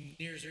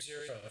near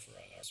zero for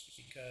us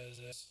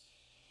because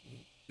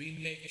we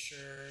make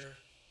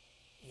sure.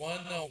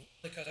 One,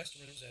 the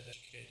customer is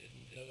educated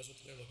and knows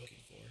what they're looking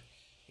for.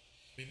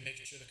 We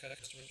make sure the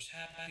customer is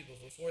happy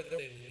before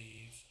they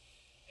leave,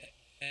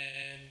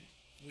 and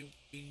we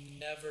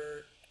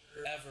never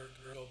ever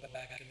go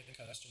back into the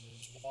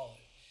customer's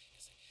wallet.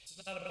 It's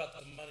not about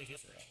the money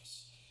for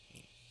us.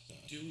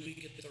 Do we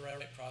get the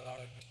right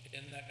product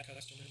in that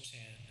customer's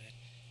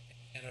hand,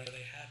 and are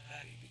they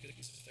happy?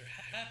 Because if they're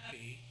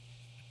happy,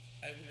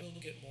 I will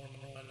get more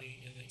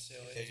money in the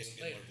sale later.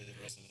 More for the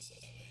rest of the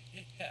stuff that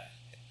way. Yeah.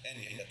 And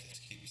you have to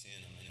keep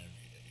seeing them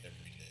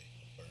every day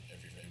or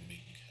every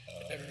week.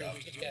 Every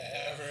week, you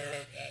have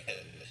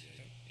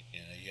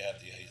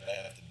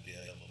to be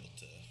able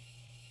to.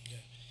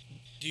 Yeah.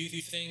 Do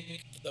you think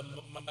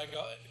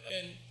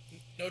and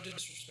no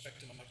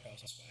disrespect to my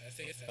Microsoft, I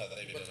think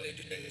what they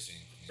do is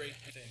great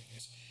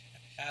things.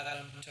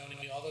 Adam,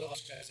 Tony, all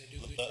those guys, they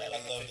do great things. I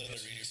love the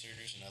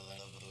research and I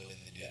love the way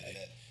they do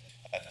that.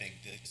 I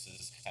think this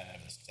is kind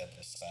of a step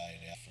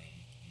aside from.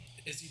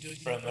 Is he doing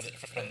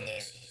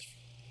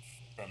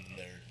from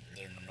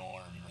their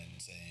norm and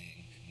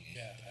saying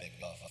that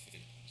golf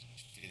fitting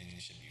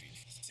should be.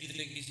 Do you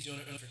think he's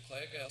doing it for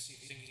click? I also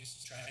think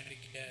he's trying to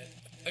get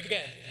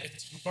again.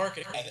 It's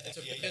market. It's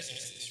a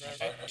business,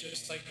 right?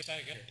 Just like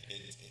Tiger.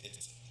 It's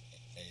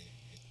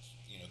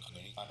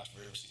any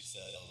controversy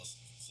sells.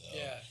 So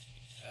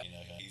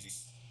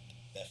he's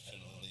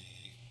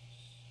definitely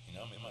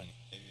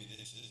maybe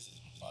this is his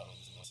model.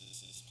 This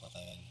is his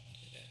plan.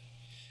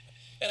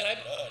 And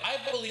I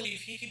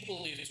believe he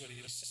believes what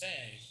he was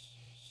saying.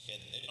 Yeah,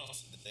 they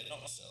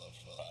don't sell a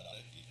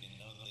product.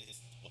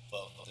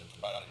 Their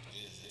product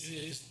is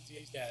it is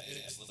their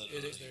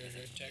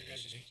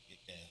integrity.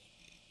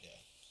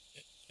 Yeah.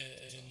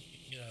 And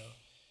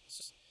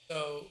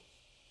so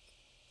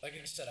like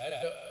I said, I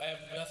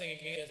have nothing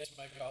against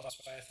my golf,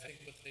 but I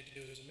think what they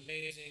do is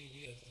amazing.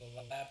 The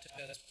lab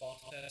test, ball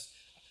test.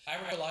 I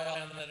rely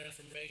on that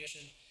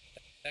information.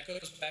 That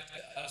goes back to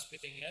us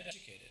being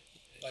educated.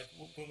 Like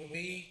when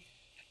we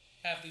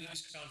have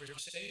these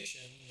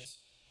conversations,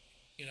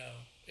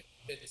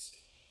 it's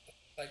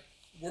like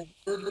we're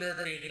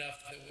nerdy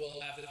enough that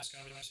we'll have this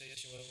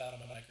conversation without a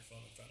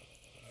microphone in front of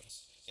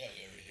us. Yeah,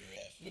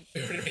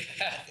 we already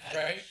have,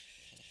 right?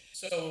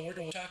 So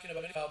when we're talking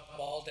about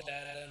ball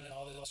data and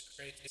all this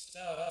great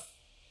stuff,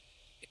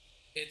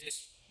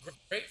 it's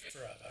great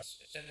for us.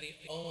 And the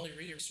only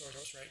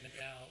resource right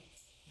now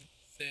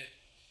that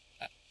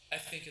I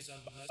think is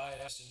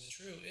unbiased and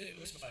true, it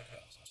was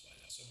Microsoft.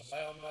 So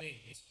by all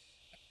means,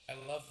 I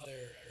love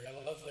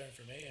their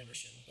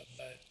information, but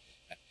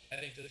I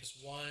think that this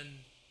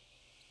one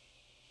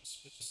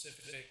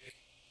specific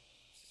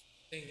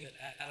thing that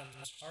Adam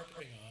was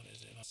harping on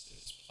is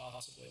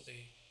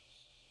possibly.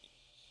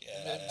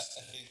 Yeah,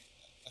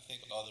 I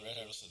think all the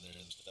rest of their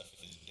stuff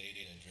is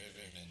data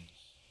driven, and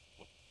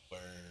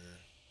where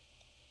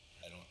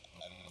I don't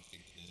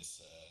think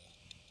this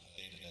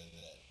data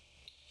that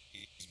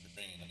he's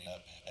bringing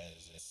up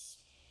has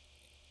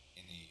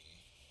any.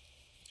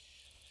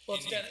 Well,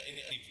 it's got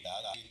any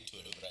value to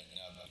it right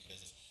now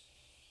because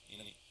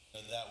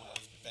that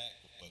was back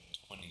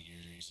 20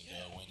 years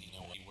ago when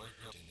we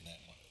worked in that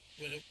one.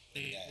 When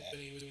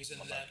he was in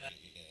that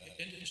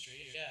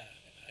industry,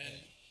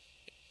 and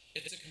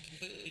it's a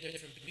completely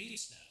different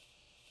beast now.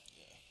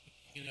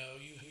 Yeah.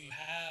 You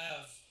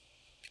have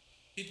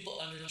people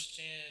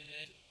understand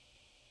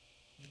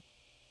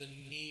the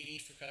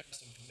need for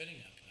custom fitting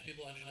now.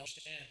 People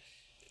understand.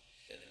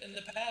 In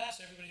the past,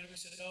 everybody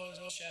said,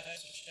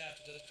 shaft,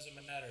 it doesn't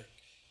matter.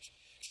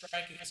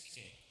 Striking is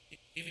king.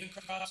 Even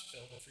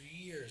Crossfield, for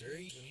years,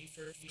 when he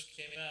first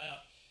came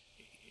out,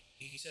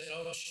 he said,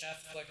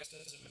 shaft flex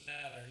doesn't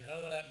matter.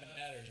 None of that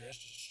matters.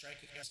 Just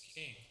striking is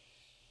king.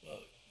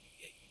 Well,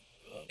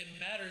 it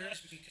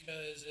matters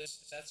because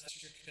that's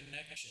your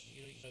connection.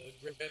 The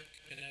grip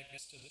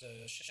connects to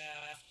the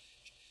shaft,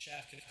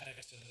 shaft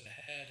connects to the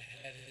head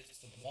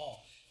hits the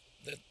ball.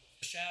 The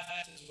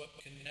shaft is what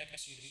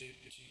connects you to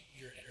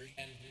your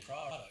end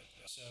product.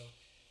 So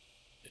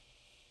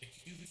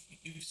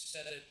you've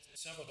said it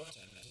several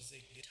times. It's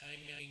a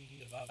timing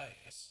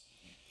device.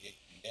 Yeah,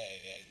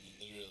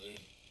 literally,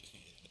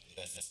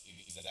 that's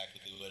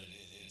exactly what it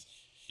is.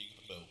 You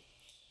can go,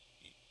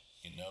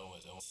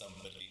 what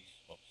somebody,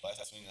 well, if I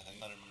swing 100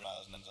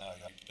 miles an hour,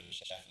 you put a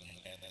shaft in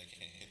their hand, they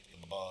can't hit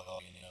the ball,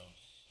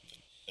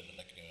 put it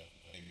like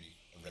maybe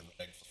a red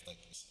flag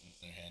in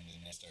their hand,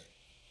 and they start,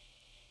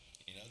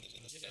 they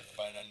start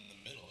fighting in the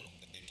middle, and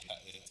they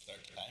start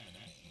timing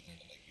them, and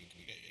they're like, you're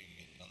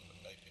getting on the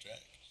right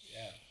track.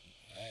 Yeah,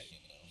 right.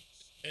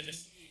 And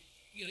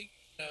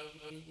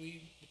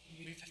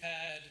we've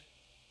had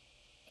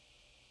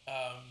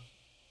um,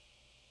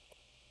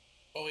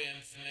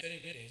 OEM fitting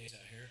days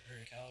out here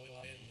in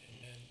Callaway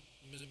and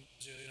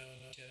Missouri,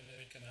 and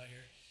they come out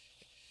here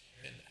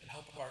and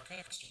help our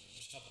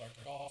customers, help our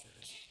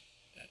golfers.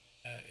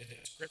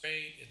 It's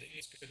great.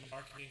 It's good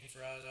marketing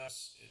for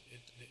us.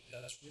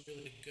 That's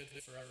really good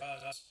for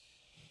us.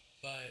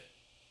 But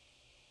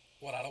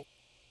what I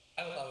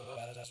love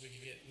about it is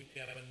we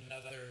have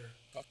another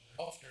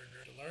golf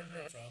nerd to learn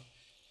from,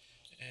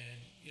 and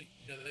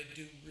they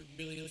do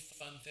really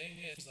fun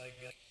things like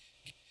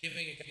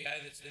giving a guy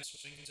that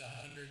swings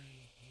 120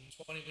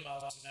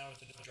 miles an hour with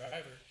the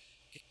driver,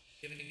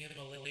 giving him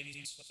a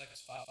ladies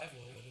flex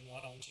 5-wood and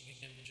watching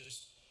him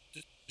just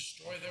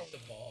destroy the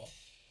ball,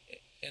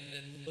 and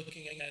then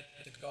looking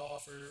at the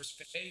golfer's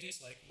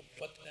face like,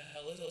 what the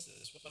hell is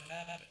this? What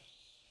happened?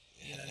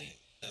 Yeah,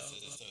 it's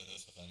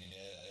so funny.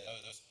 Yeah, I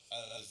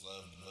just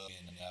love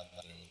being out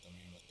there with them.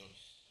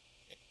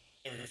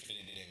 Every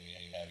fitting day we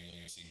have,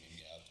 you see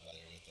me out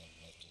there with them.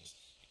 Like just,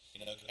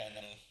 kind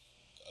of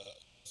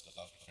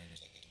off friends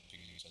like to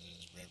pick each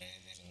other's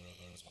brains, and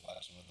we're just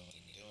watching with them what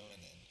they're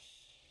doing, and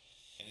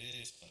it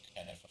is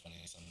kind of funny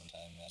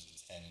sometimes. I was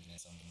just handing in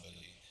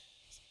somebody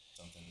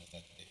something that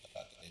they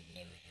thought that they'd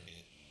never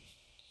hit.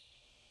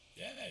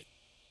 And Yeah,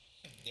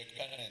 they're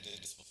kind of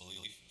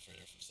disbelief for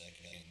a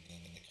second, and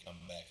then they come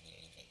back and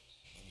they're like,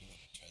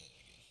 try that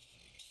again.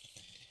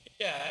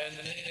 yeah, and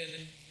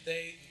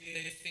they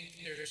think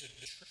there's a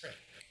trick.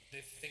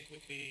 They think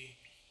we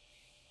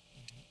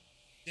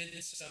did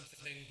something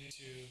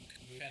to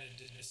kind of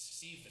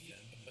deceive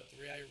them, but the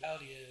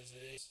reality is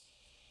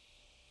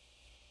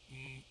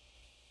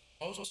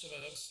most of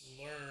us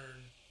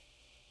learn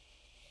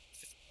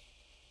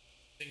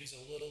things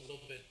a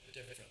little bit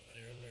differently.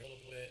 They're a little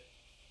bit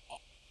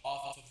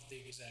off of the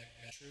exact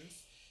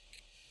truth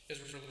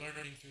because we're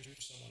learning through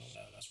someone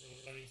else.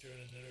 We're learning through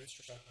an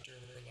instructor.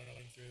 We're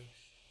learning through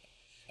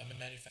a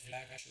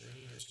manufacturer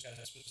who's got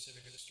a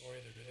specific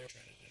story they're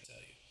trying to tell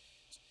you.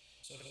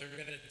 So they're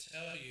going to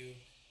tell you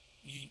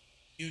you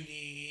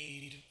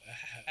need a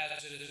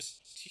hazardous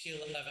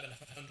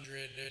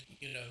T1100,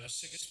 6.5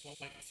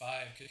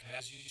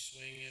 because you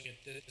swing and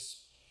get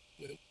this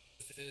with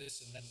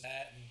this and then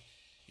that, and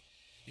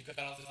you've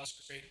got all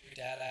this great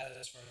data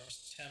as far as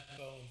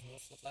tempo and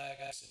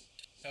flags and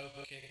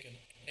toe kick,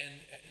 and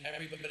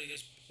everybody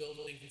is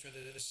building for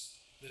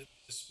this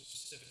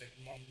specific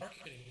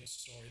marketing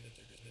story that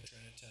they're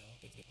trying to tell.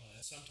 But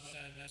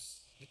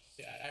sometimes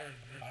the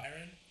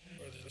iron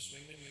or the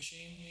swinging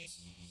machines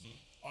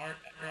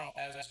aren't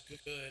as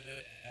good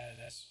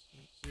as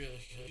real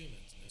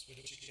humans. And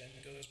which again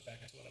goes back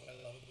to what I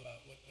love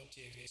about what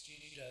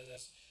TXG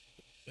does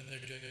when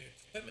they're doing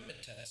equipment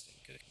testing,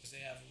 because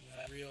they have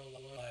real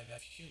live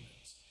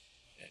humans,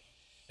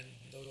 and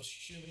those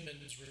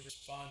humans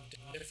respond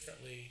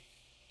differently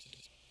to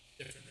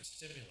different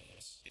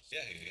stimulus.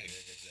 Yeah, you're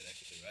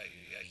exactly right.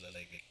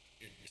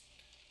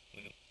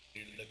 When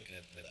you're looking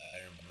at the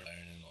iron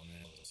and on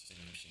those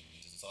single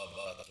machines, it's all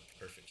about the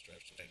perfect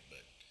structure,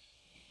 but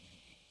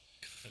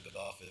the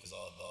golf is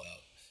all about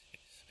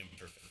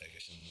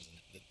imperfections and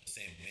the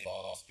same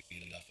ball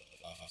speed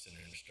off center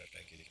and strike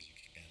as you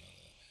can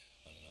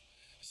on a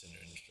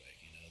center and strike.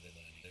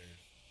 Their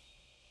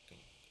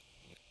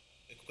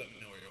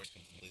equipment works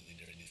completely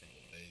different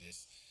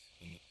ways.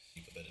 When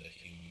you put a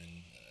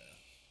human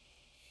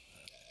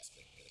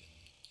aspect of it.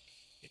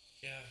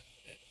 Yeah,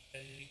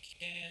 and you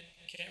can't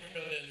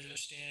really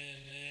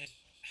understand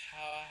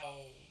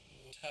how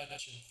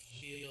touch and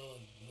feel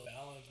and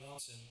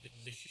balance and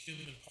the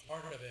human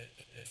part of it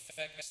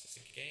affects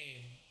the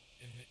game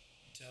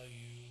until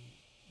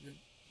you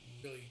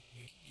really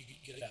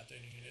get out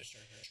there and you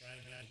start trying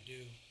to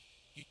do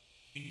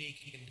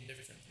unique and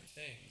different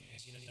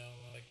things.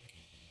 Like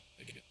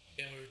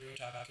again, we were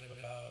talking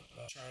about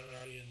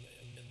Charlie and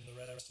the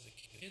rest of the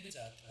kids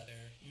out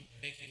there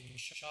making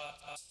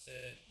shots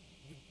that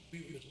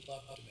we would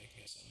love to make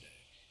someday.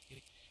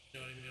 You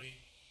know what I mean?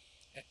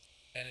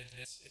 And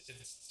it's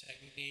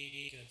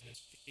technique and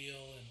it's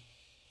feel, and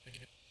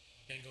again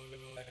go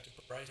back to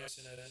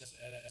Bryson as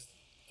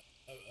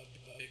a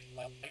big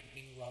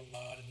lightning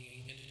rod in the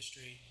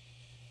industry.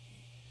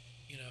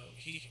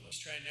 He's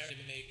trying to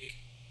make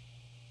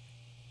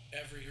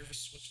every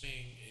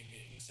swing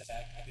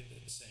exactly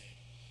the same,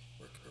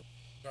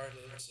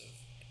 regardless of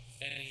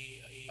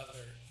any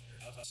other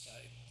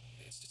outside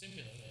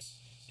stimulus.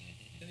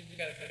 Mm-hmm. And then you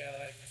got a guy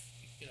like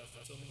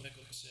Phil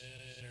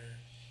Mickelson or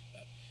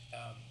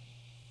um,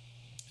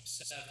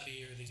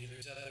 Savvy or these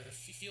other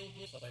field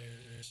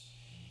players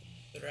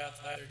that are out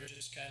there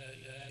just kind of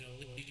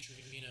Lee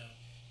Trevino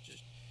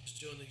just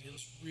doing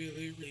these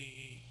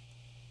really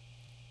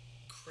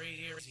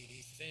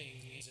crazy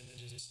things and then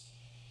just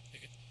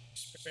like,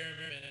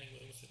 experimenting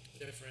with the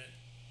different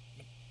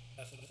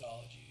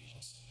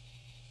methodologies.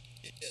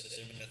 Yeah, the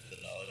different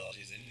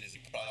methodologies, and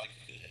you probably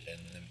could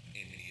have them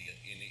any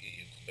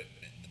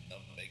equipment and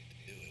them make to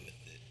do it with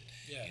it.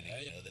 Yeah,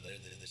 They're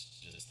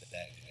just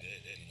that good.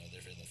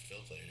 They're the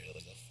field player.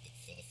 They'll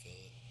fill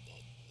it the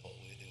whole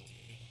way through.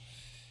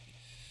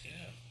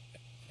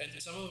 yeah. And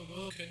some of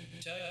them couldn't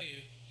tell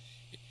you.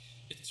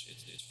 It's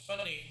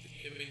funny.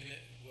 I mean,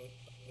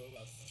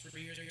 about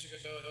 3 years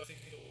ago, I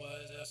think it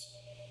was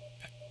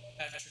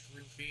Patrick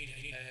Reed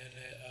had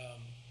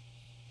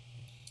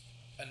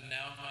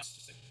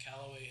announced that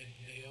Callaway had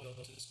nailed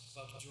his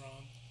clubs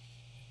wrong.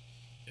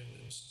 It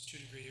was 2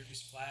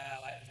 degrees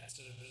flat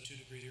instead of 2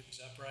 degrees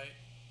upright,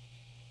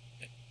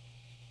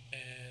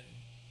 and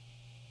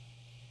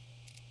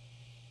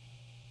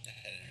I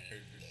hadn't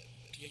heard that.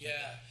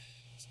 yeah.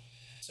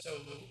 So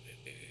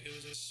it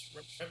was just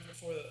right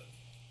before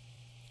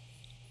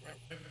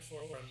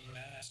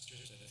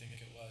Masters, I think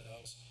it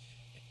was,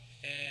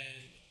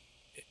 and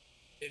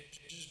it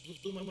just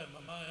blew my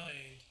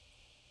mind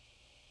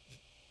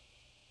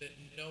that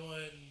no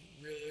one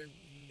really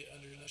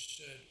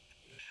understood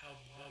how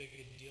big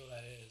a deal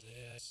that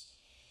is.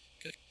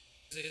 Because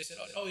they said,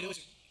 oh,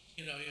 he's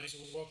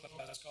a world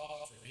class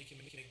golfer. He can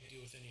make a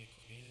deal with any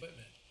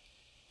equipment,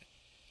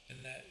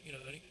 and that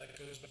that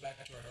goes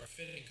back to our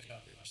fitting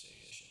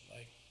conversation.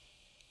 Like,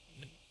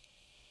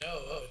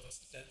 no,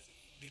 that's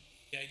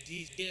the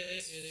idea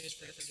is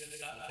for them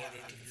to not have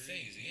to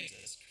think.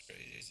 That's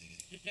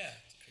crazy. Yeah.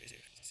 It's crazy.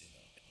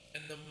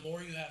 And the more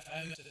you have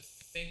to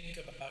think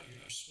about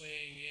your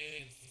swing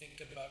and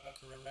think about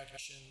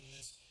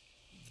corrections,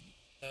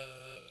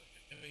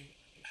 I mean,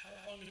 how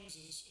long was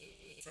this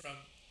from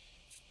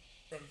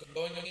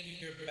going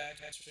into your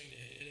backswing to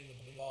hitting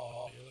the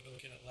ball? You're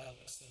looking at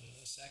less than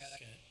a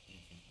second.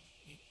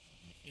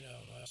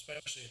 Mm-hmm.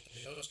 Especially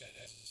those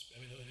guys. I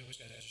mean, those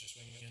guys are just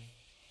swinging in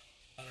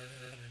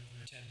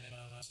 110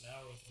 miles an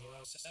hour with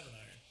a 7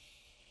 iron.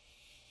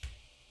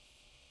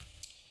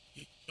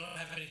 You don't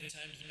have any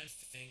time to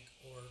think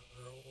or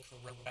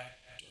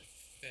correct or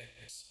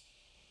fix.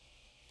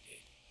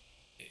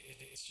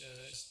 It's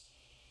just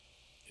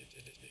it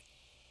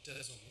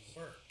doesn't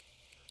work.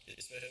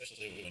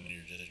 Especially when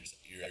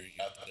you're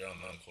out there on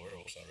the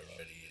course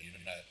already, and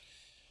you're not,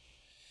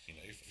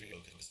 you're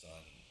focused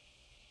on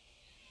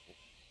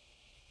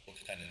what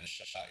kind of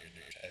shot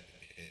you're trying to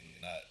hit,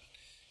 and not,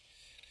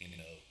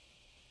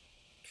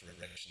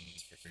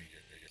 corrections for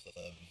your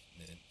club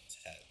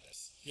mentality.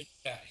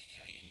 Yeah.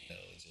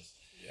 It's just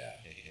Yeah.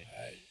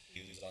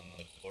 he was on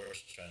the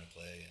course trying to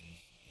play, and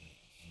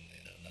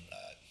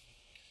not.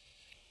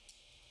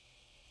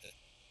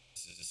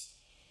 This is just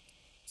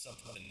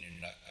something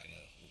you're not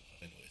gonna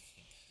win with.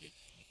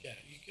 Yeah,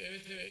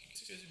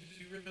 it's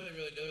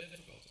really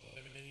difficult.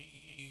 I mean,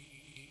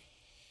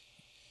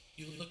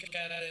 you look at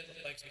it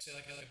like say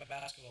like a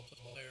basketball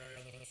player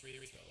on the free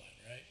throw line,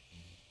 right?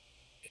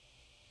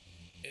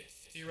 It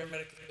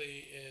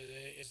theoretically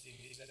is the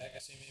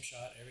exact same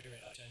shot every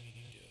time you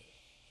do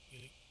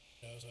it.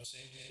 So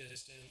same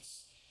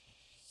distance,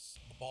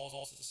 balls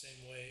also the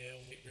same way,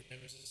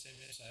 rims the same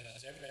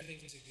size,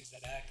 everything is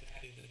exactly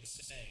the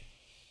same.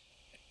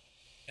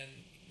 And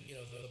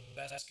the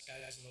best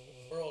guys in the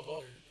world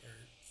are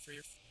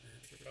free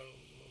throw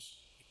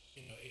most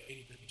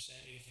 80%,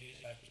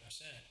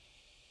 85%.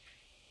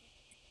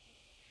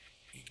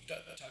 You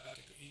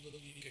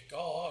get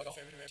golf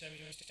every time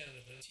you stand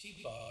in the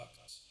tee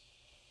box.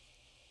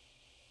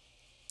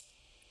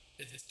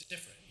 It's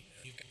different.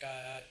 You've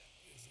got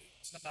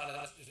it's not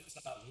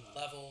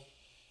level.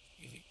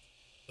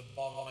 The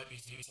ball might be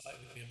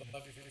slightly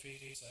above your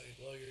feet, slightly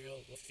below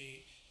your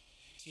feet.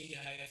 Tee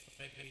height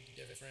might be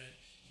different.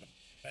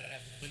 Might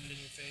have wind in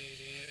your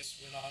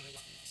face, wind on the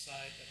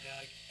side. But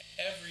like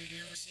every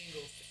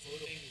single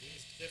thing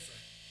is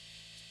different.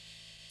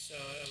 So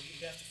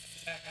you have to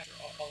factor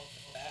all of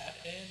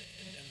that in,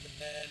 and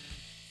then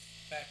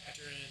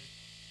factor in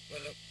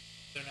whether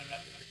or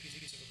not your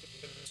piece of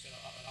equipment is going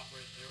to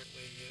operate the right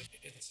way.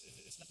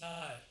 It's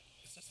not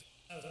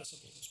a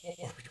simple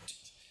sport.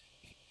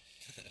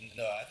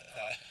 No, I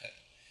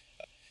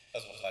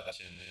was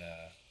watching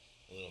a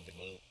little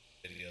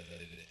video the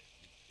other day.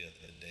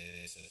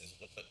 They said,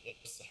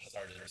 "What's the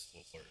hardest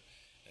sport?"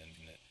 And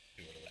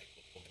people were like,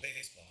 "Well,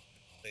 baseball."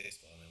 And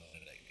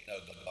they're like,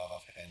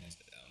 golf hands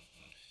down.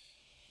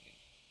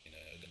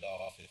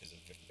 Golf is a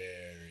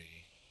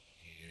very,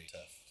 very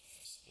tough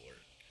sport.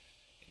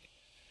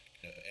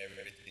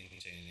 Everything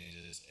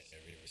changes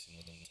every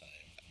single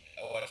time.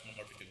 I watch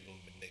more people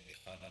make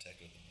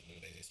contact with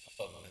the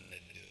baseball than they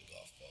do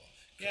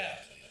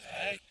Yeah,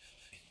 I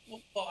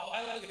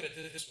look at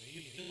it this way.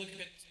 You look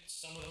at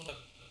some of the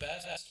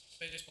best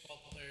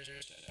baseball players to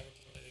ever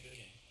play the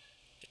game.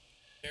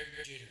 Derek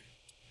Jeter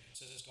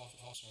says his golf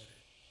is harder.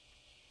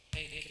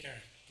 Hank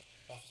Aaron,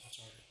 golf is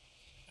harder.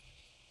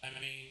 I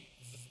mean,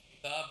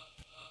 the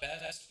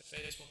best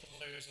baseball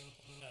players on the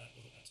planet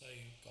will tell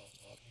you golf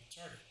is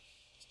harder.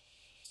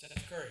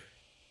 Steph Curry,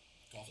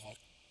 golf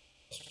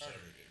is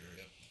harder.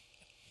 Yep.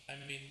 I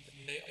mean,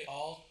 they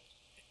all,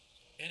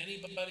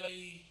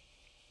 anybody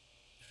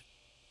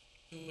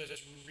who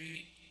has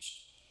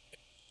reached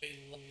a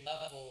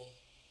level,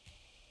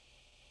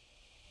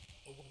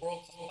 a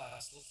world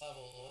class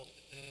level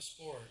in a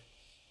sport,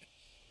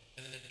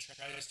 and then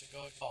tries to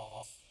go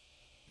golf.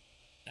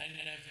 99%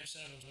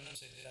 of them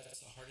say that's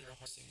the hardest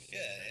thing.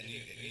 Yeah, and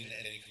you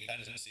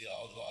kind of see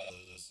all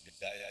those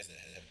guys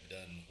that have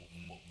done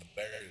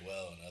very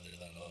well in other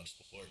than one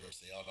sport, or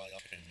they all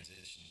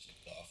transition to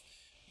golf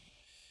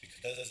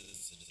because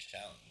it's a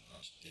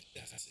challenge. It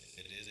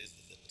is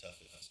the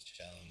toughest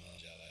challenge out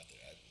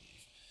there, I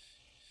believe.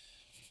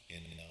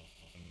 And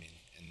I mean,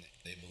 and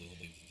they believe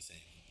the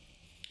same.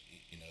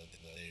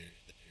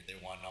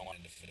 They're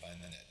wanting to find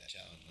that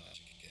challenge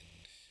again.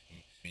 I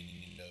mean,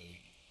 you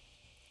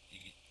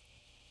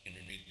can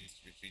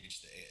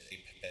reach the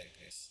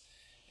apex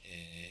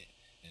in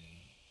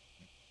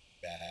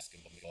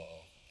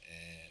basketball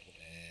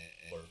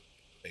or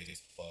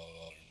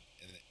baseball,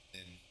 and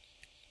then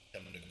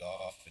come to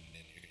golf, and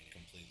then you're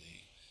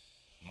completely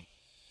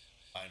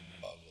mind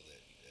boggled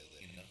that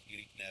you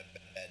can have a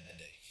bad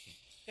day.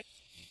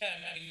 Yeah,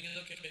 I mean, you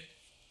look at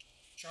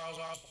Charles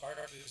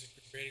Barkley is a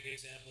great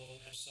example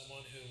of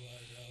someone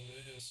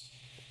who's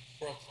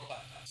world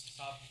class,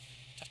 top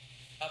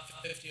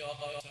 50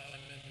 all-time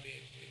NBA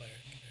player.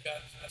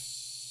 Got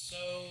so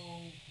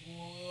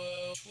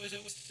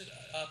twisted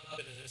up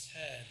in his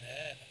head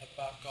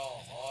about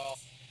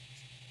golf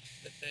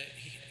that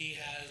he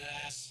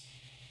has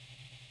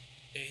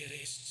a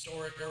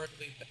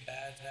historically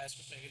bad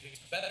swing. It's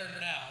better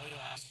now.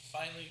 He's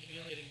finally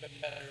getting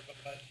better,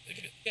 but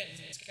again,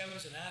 this guy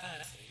was an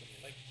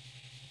athlete. Like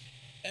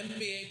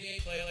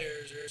NBA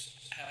players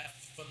have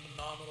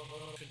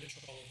phenomenal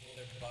control of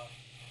their body.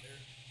 They're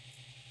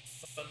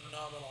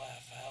phenomenal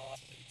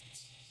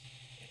athletes,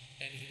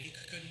 and he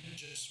couldn't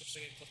just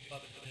swing a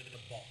club and hit a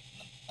ball.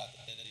 Not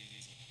that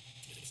easy.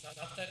 It's not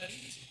that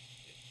easy.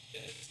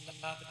 It's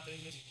not that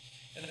easy.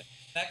 And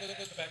that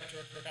goes back to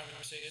our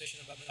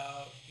conversation about the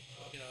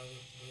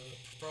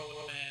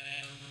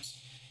pro-ams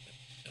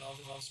and all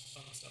this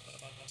fun stuff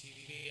on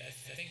TV. I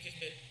think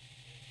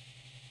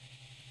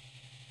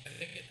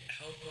it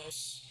helped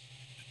us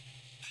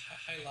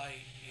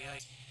highlight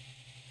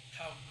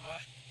how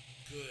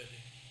good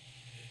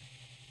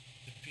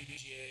the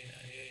PDGA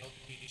and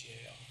LPGA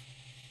are.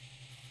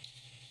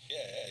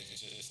 Yeah, it's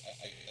just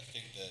I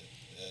think that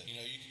you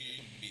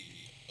can be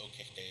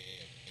okay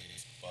at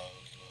baseball,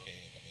 okay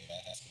at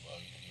basketball,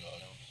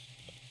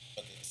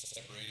 but the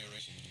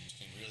separation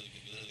between really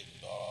good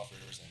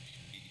golfers and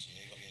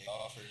PDGA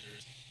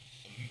golfers,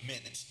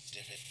 immense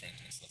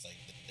difference. It's like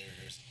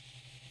there's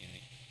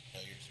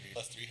your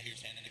 3+3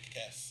 years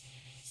handicaps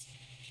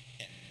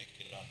can't make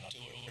it on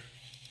tour.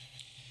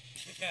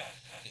 Yeah.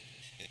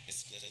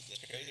 It's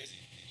crazy.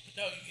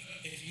 No,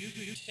 if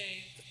you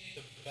take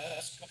the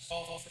best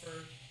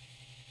golfer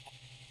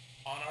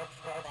on our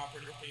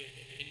property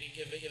at any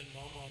given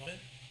moment,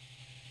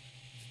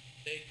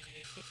 they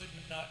could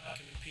not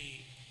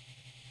compete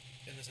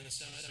in the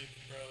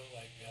semi-pro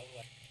like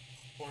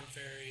Corn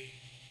Ferry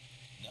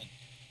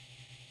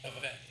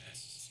event.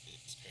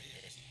 It's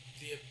crazy.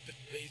 The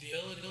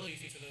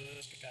ability for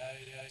those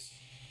guys.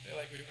 They're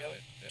like they're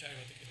talking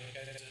about the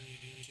guys on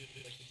YouTube,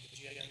 like the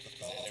GM.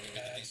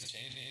 Everything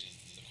changes.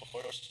 The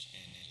course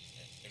changes.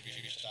 Every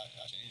shot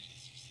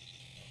changes.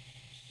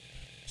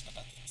 It's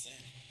not the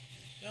same.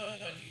 No.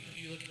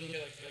 You look at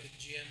like the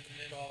GM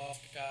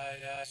golf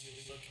guys. You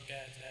look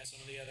at some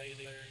of the other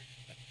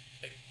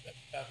like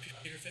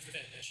Peter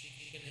Fitfish.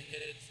 He can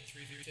hit it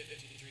 350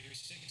 to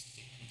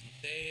 360.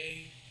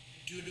 They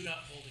do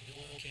not hold a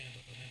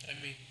candle. I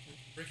mean,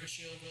 Ricky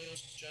Shield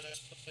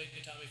just played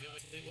Tommy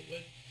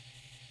Fleetwood.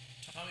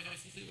 Tommy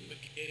Fleetwood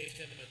gave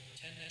him a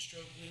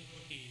 10-stroke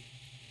lead.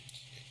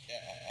 Yeah,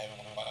 I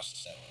haven't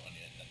watched that one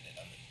yet.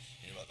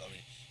 You're about to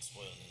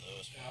spoil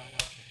those.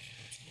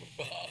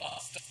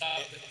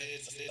 Stop.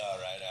 It's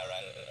all right.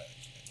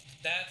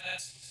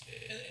 That's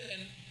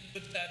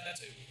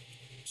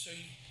so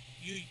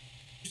you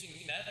using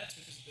that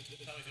because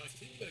the Tommy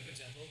Fleetwood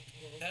example.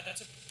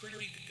 That's a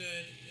pretty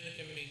good.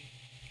 I mean,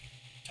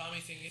 Tommy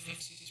thinks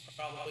he's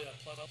probably a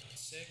 +6,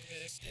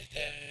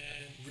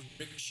 and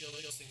Ricky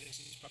Shields thinks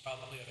he's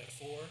probably a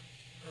 4.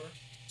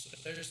 So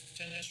there's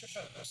 10 extra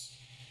strokes.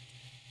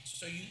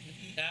 So you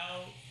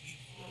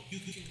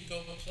can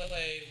go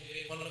play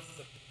with one of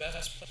the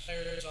best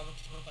players on the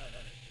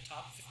planet,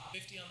 top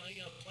 50 on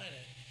the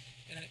planet,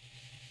 and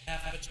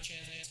have a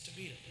chance to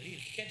beat him. You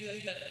can't do that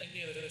in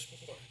any other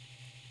sport.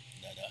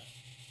 No.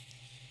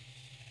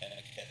 And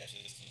I catch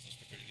this was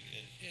pretty good.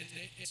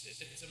 it's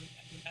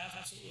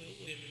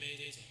absolutely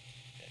amazing.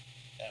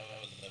 Yeah, I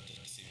would love to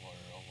see more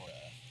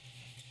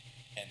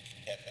and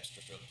have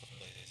extra stroke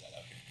plays out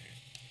here.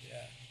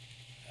 Yeah.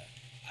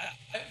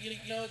 You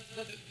know,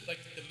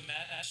 like the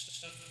match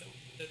stuff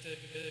that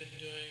they've been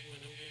doing when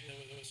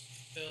there was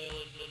Phil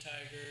and the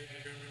Tiger,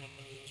 everyone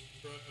was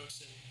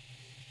Brooks and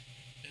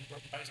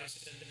Bryce,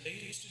 and they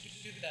used to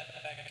do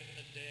that back in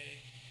the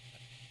day.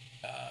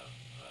 Um,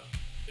 um,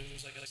 it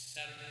was like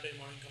Saturday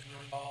morning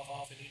going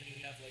off, and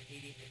you have like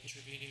Lee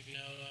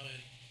Trevino,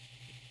 and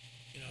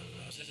it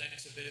was an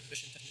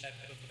exhibition type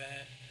of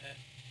event. And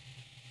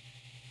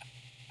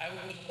I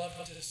would love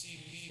to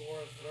see more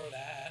of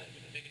that. I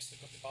mean, it makes the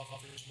golf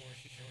offers more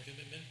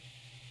human.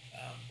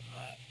 Um,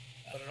 uh,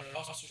 but it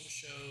also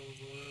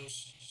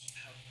shows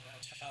how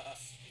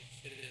tough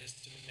it is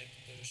to make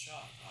those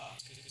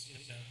shots. Because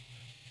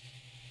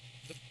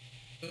the,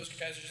 those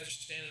guys are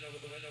just standing over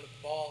the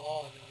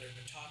ball and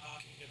they're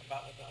talking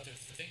about what they're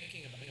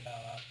thinking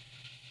about.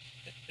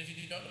 If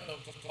you don't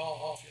know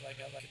golf, you're like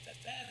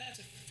that's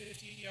a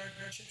 50-yard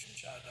chip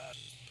shot.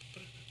 Just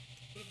put it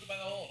by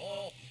the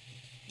hole.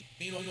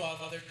 Meanwhile,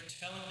 they're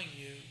telling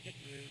you,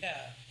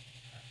 yeah,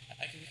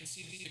 I can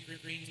see the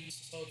green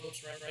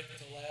slopes right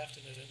to left,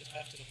 and there's a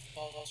left to the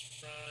falls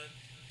front.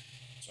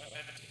 So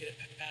I have to get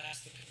it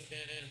past the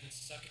pin and then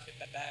suck it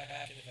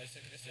back. And if I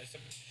suck it, they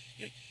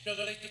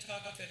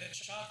talk that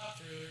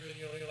shot through, and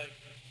you're like,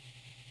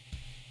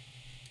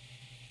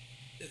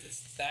 is it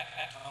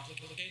that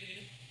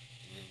complicated?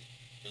 It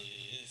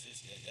really is.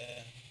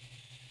 Yeah.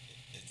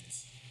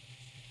 It's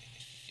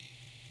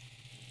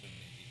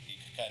you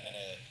kind of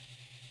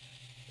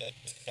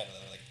that's kind of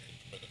like the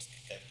Brooks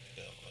kept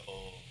the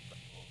whole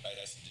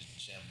Ice and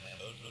Sham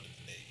Lambo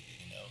debate.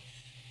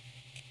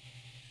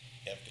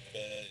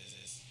 Kepka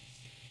is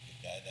a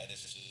guy that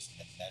is just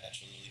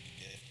naturally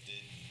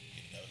gifted.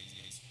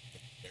 He's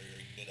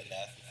very good at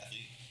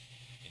athlete.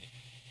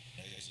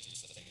 He's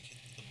just like hit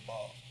the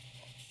ball.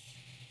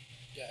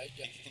 Yeah. He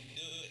can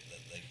do it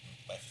like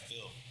by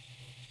feel.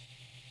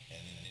 And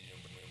then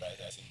right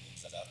guys and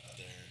out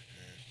there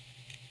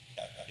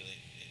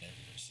calculating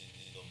every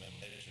single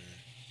measure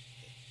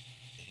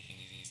that he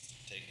needs to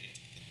take it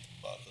to get the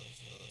ball close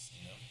to us.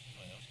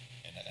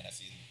 And I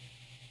see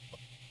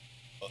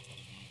both of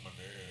them are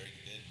very, very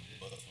good.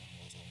 Both of them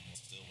will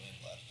still win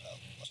a lot of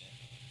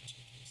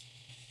championships.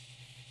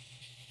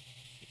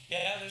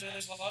 Yeah,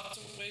 there's lots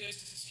of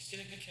ways to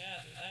skin a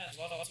cat. There's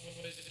lots of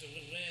ways to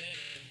win,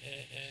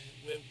 and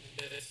with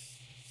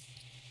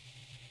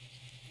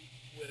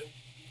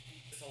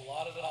a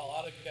lot of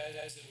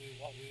guys that we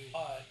watch.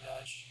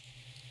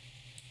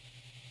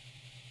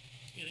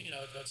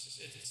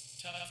 It's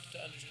tough to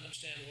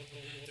understand what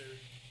they're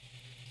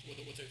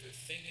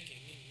thinking.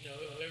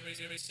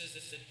 Everybody says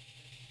that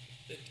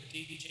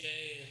DJ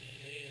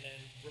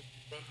and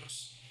Brooks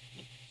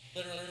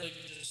literally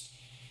just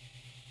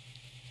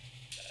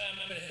I'm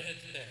gonna head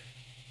there,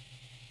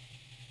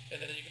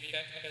 and then you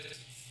got guys like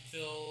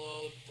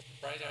Phil,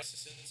 Bryce,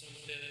 and some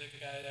of the other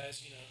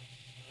guys.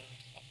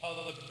 All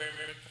the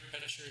barometric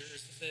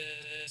pressures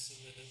this,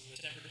 and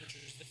the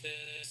temperatures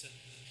this, and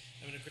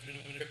I'm gonna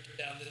grip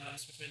down this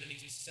within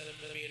these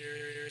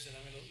centimeters, and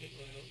I'm gonna.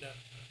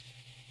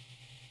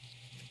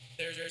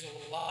 There's a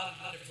lot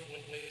of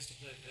different ways to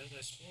play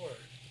the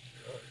sport,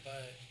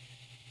 but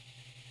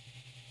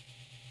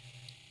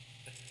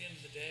at the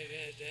end of the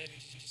day, we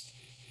just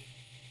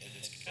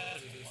it's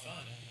gotta be really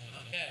fun.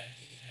 Yeah.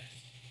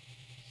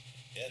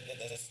 Yeah,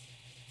 that's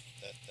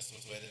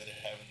the way that they're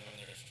having when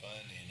they're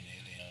fun, and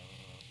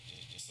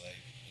just like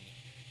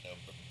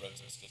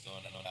Brooks is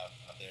going on out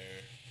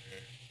there,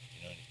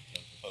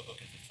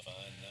 poking for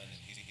fun, and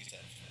he's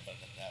having fun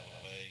in that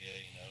way.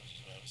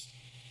 Just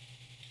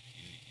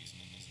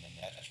using a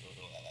natural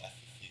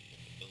athlete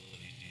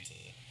ability to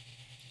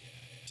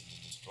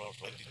destroy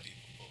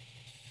people.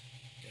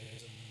 Yeah,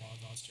 he's a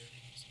monster.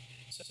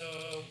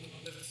 So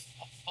with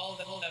all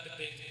that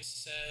being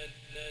said,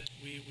 that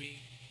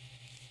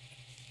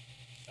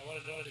I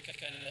wanted to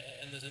kind of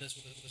end this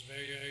with this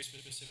very, very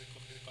specific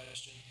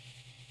question.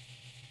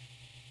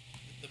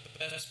 The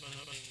best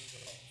moment in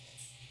golf.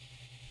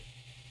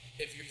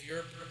 If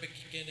you're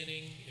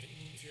beginning,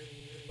 if you're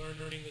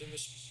learning the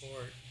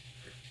sport,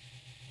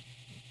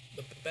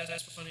 the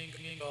best fun in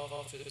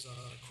golf is on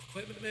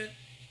equipment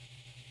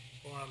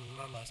or on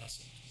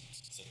lessons.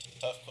 It's a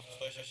tough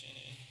question.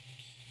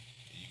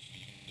 You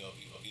can go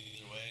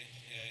either way.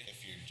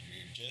 If you're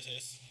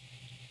just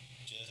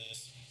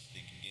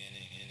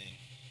beginning,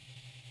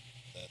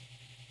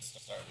 let's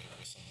start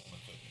with some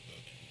equipment.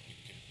 We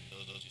could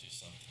build you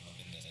something, and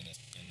then it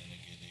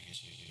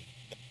gets you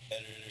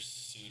better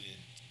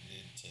suited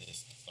to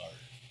start,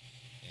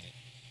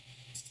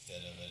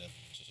 instead of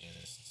just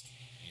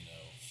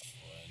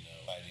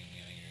fighting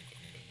your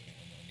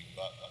equipment when you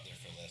go out there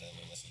for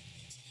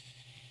lessons.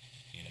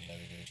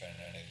 You're trying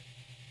to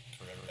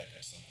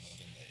correct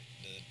something that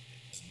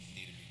doesn't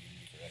need to be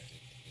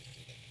corrected. That can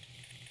be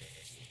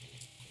corrected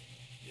with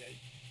equipment. Yeah.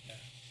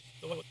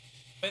 The way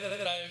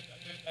that I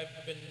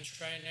I've been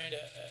trying to,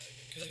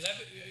 because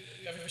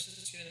ever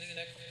since getting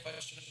that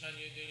question on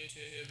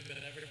YouTube,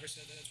 and ever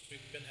since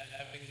we've been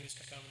having these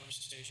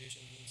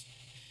conversations,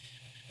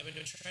 I've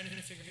been trying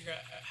to figure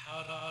out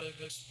how to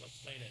go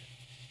explain it.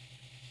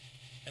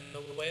 And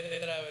the way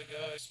that I would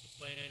go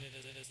explain it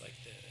is like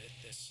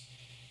this.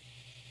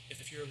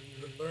 If you're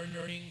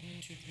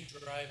learning to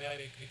drive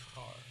a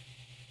car,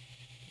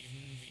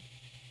 you've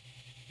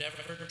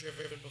never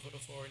driven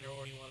before, and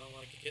you want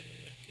to get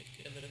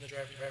in the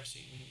driver's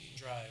seat and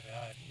drive.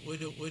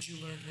 Would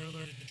you learn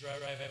to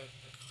drive a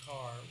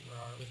car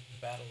with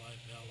battle line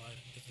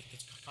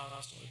that's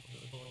constantly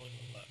blowing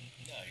the button?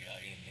 No, you're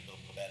not going to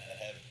build a bad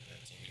habit.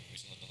 So every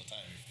single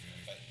time you're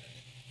fighting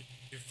it.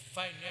 You're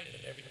fighting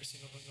it every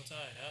single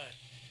time.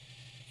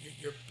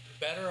 You're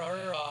better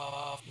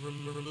off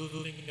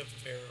removing a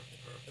variable.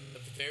 And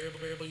the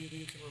variable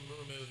you can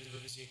remove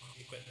is the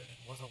equipment.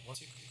 Once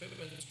the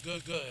equipment is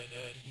good,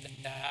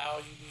 now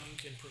you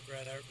can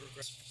progress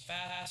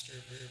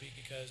faster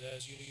because,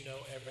 as you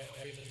know, every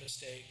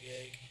mistake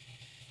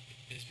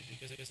is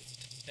because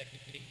it's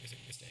technically a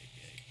mistake.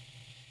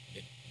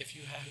 If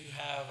you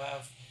have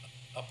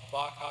a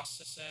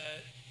box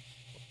set,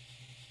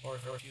 or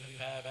if you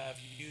have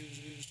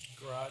used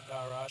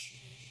garage.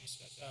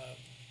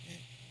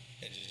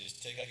 Just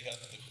take out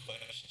the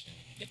question.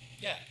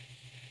 Yeah.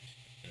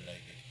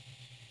 Like,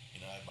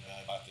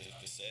 I bought this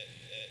set.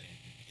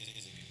 Is it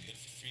good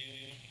for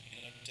you?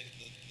 Take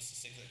the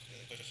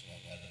question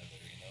out of there.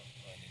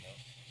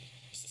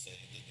 Just to say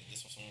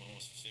this one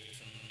was fit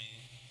for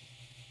me.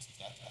 It's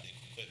not the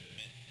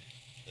equipment.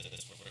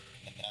 That's work.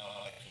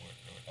 Now I can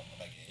work on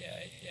my game.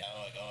 Yeah.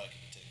 Now I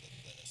can take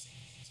this.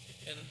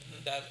 And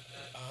that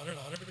 100%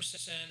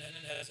 and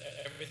it has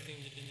everything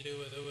to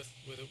do with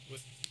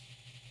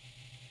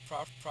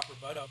proper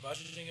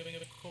budgeting of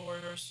a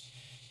course.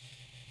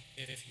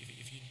 If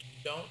you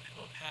don't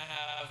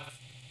have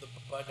the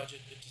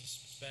budget to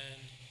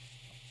spend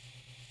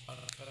on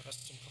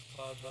custom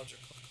clubs or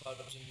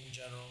clubs in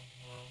general,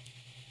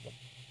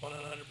 100%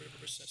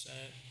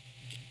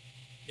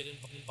 get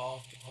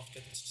involved,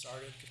 get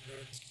started.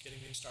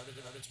 Getting started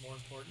is more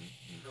important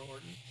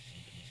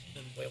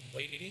than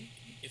waiting.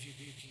 If you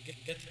can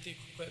get the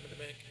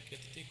equipment,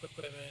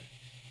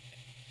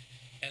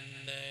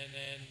 and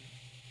then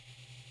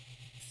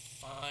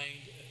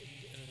find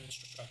an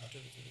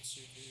instructor that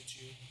suits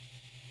you.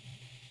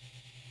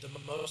 The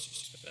most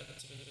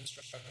expensive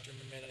instructor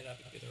may not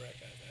be the right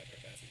guy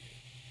for you.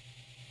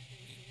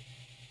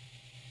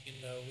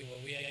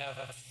 We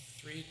have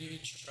 3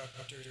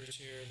 instructors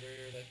here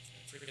that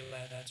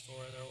freelance for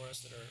us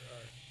that are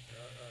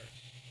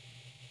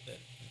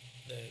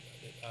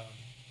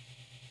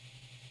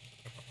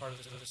part of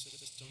the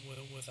system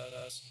with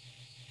us.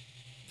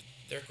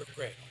 They're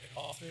great.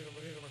 All 3 of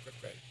them are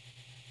great.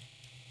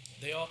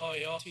 They all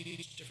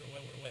teach different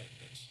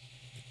ways.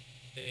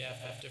 They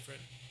have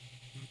different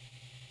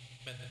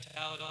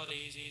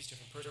mentalities,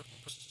 different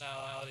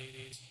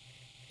personalities.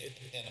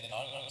 And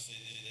honestly,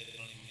 they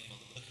don't even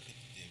look at the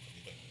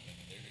equipment.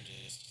 They're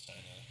just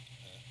trying to,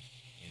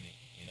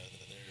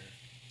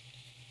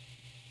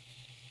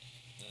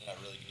 they're not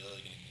really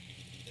going to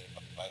be there to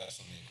buy us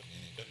on the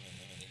equipment. They're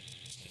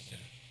just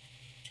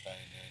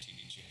trying to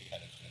teach you how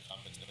to kind of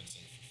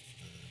compensate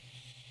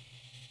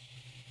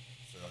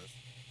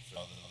for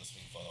all the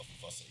swing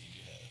faults that you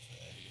do have.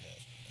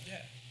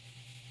 Yeah.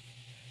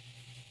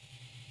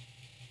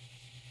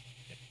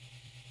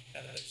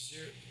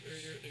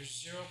 There's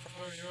zero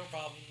problems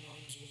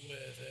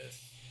with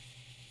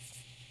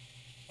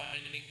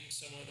finding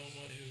someone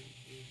who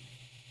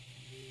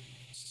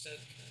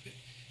says,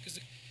 because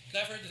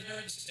I've heard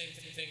the same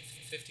thing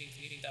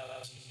 15,000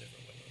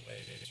 different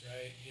ways,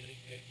 right?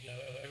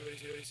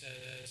 Everybody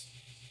says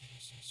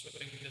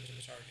swing to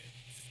the target,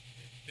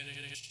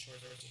 finish short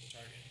to the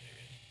target.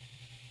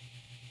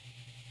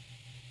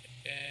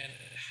 And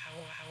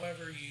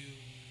however you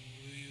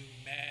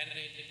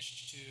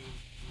manage to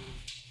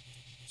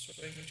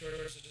swing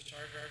towards the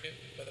target,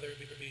 whether it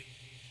be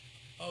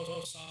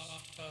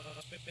soft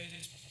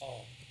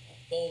baseball,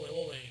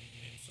 bowling,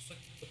 and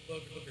flick the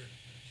booger,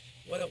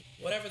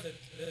 whatever the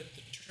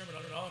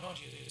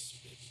terminology is,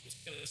 it's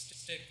going to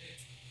stick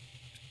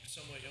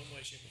some way,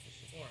 shape, or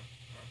form.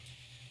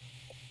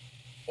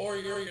 Or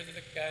you're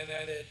the guy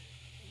that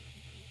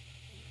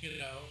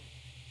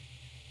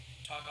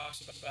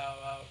talks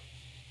about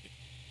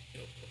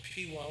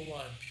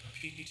P11,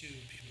 P2,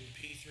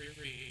 P3,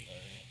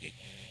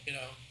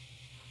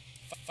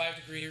 5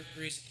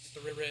 degrees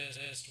at the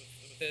wrist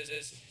with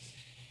this.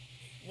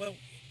 Well,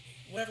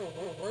 whatever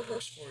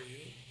works for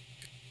you,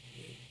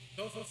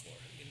 go for it.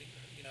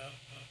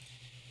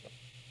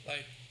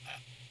 Like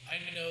I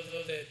know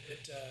though that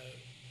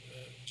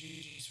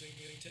GG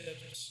swinging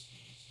tips,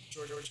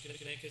 George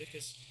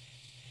Kanakis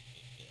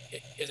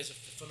is a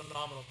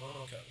phenomenal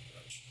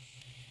coach.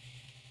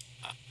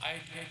 I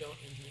don't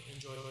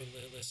enjoy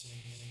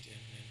listening and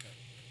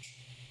coverage.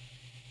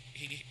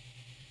 He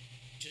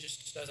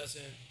just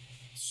doesn't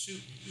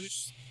suit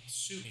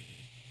me.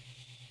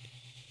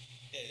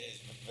 It's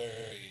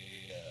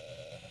very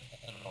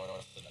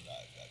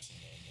unorthodox,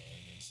 and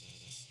this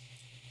is,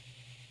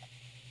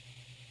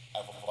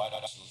 I've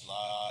watched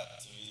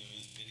lots of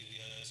his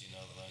videos,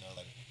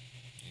 like,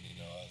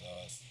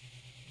 those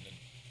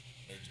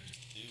nerds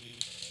do,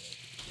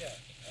 Yeah.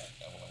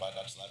 I've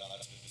watched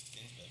lots of his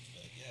things, but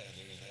yeah,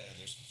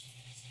 there's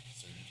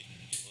certain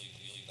people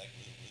you like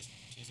listen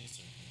to,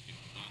 certain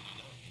people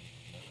you don't,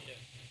 Yeah.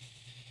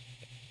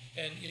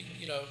 And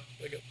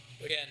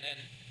again, and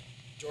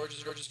George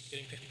is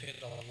getting paid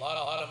a lot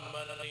of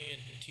money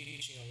and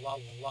teaching a lot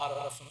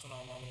of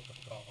phenomenal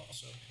golf.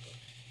 So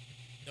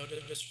no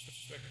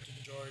disrespect to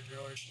George.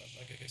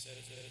 Like I said,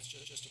 it's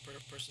just a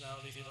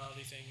personality thing.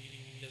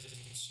 He doesn't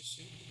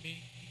suit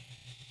me.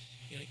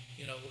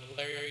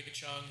 Larry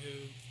Chung,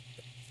 who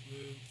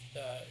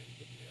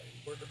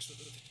works with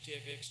the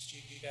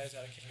TFXG guys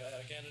out of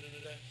Canada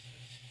today.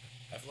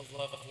 I've loved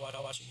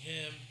watching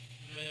him.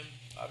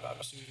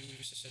 Obviously,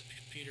 we said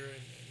Peter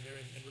and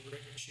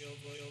Rick Shield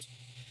Williams.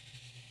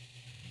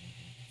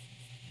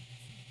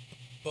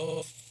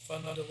 Both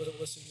fun to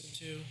listen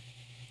to.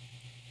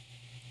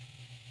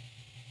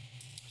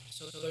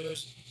 So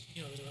there's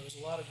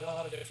a lot of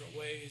different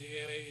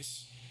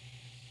ways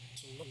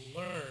to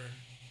learn.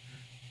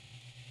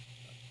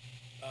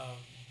 Um,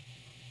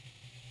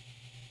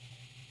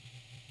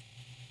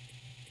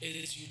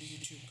 is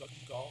YouTube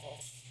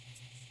golf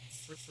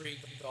free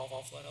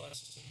golf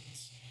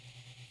lessons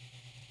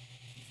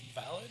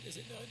valid? Is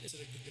it good? Is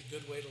it a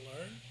good way to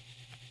learn?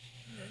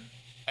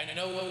 I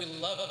know we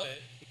love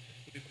it.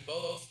 We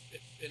both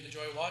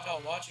enjoy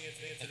watching it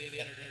for the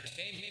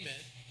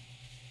entertainment.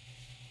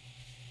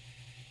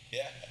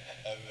 Yeah,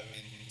 I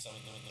mean, some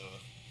of the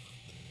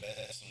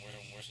best and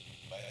worst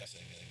advice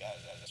I got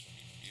that's from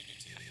beauty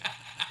too.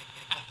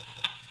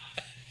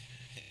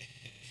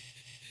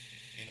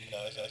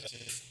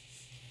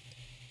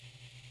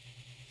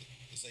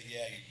 It's like,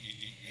 yeah,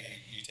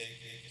 you take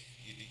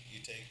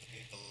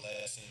the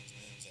lessons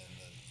and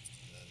the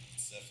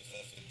stuff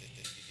that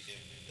you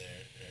give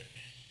there,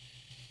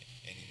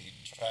 and you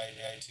try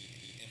to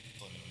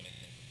implement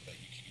it, but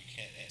you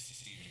can't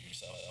see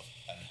yourself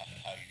on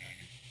how you're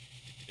doing it.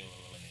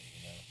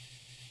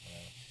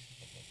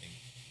 I think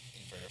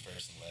in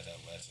person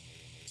lesson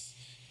is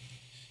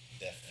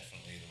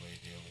definitely the way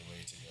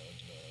to go.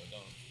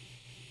 Don't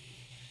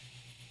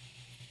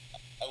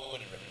I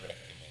wouldn't recommend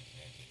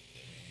it.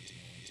 I mean,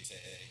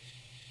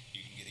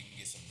 you can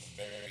get some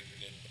very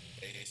good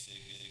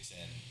basics,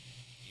 and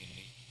you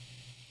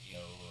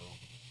know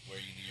where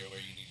you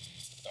need to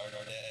start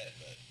at,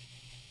 but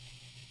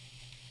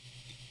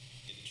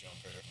get your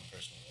own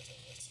personal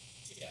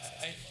lessons. Yeah,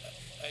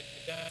 I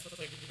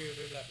definitely agree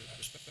with that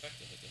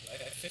perspective.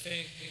 I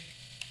think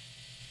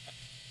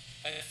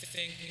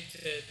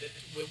that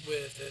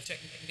with the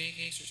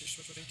techniques or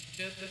swimming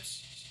tips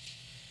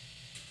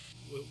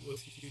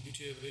with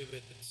YouTube,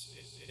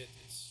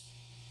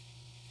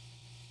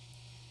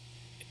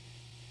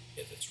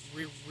 it's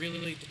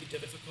really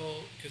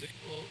difficult because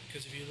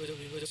if you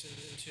literally listen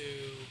to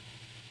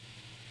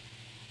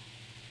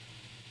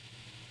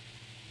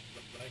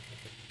like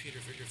Peter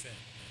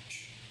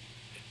Finch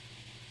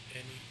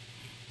and you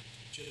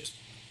just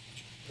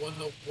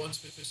one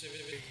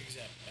specific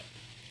example,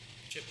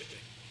 chipping.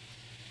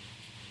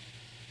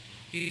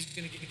 He's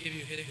going to give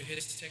you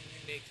his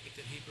technique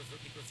that he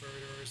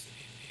preferred or that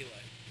he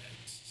liked.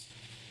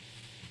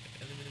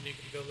 And then you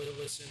can go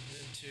listen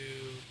to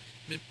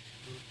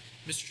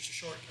Mr.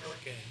 Short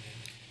and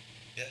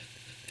Yeah.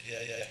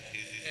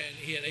 and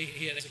he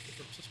had a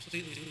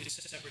completely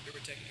separate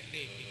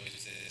technique.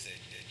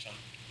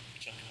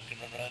 Chunk can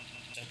run.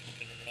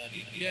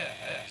 Yeah.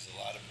 There's a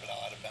lot of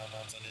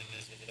bounce on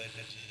this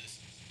wedges.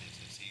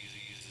 He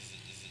uses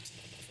it to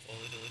the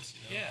fullest,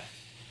 Yeah.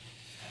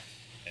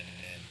 And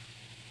then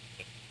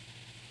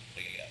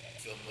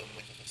Phil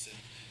Mickelson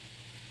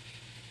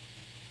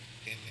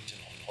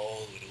engine on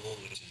hold,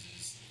 which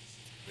is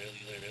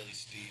really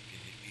steep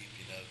and deep,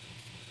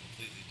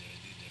 completely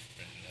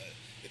different.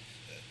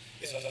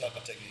 It's all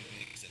about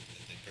techniques that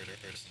they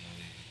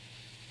personally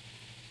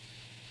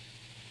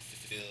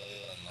feel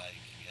and like,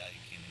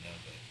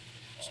 but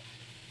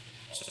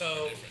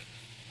so different.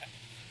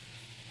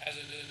 As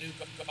a new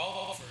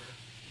golfer,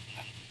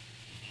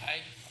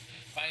 I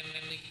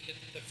finally get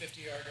the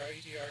 50-yard or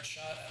 80-yard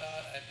shot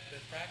out. I've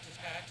been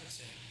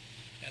practicing,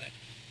 and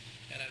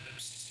I've been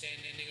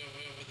standing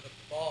over the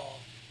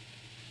ball,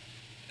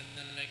 and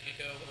then I can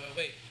go, well,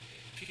 wait,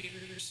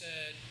 Peter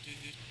said do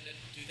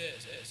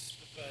this,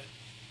 but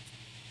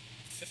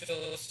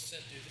Phil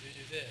said do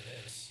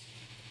this,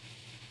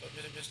 but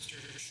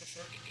Mr.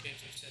 Short came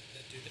and said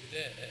that do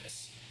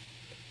this,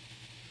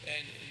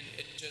 and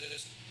it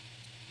just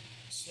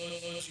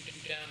slows you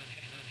down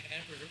and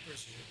hampers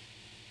you.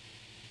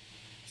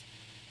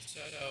 So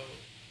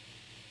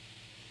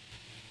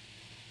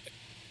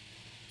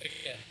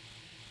again,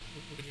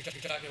 when you're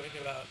talking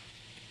about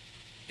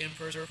in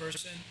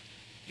person,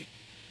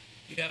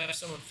 you got to have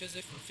someone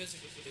physically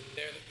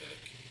there that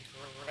can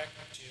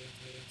correct you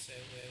and say,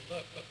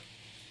 look,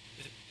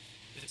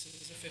 this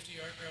is a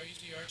 50-yard or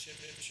 80-yard chip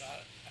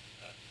shot.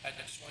 I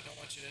just don't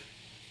want you to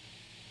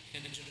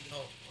hinge and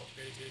hold.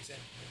 Great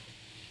example.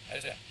 I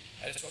just,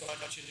 I just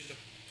want you to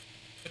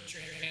put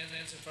your hands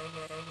in front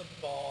of the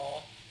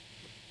ball,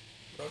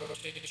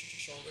 rotate your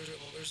shoulders,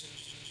 and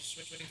just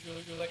switching through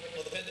like a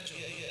pendulum.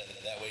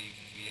 That way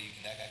you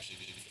can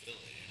actually feel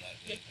it. You're not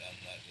just, I'm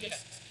not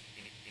just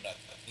you're not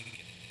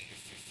thinking it. You're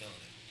feeling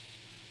it.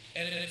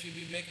 And then if you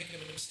make a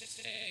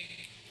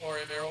mistake, or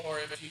if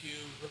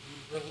you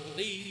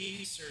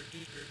release or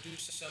do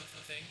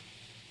something,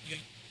 you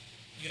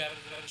have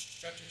an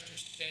instructor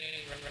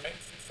standing right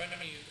in front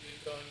of you,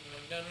 going,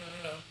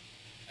 no.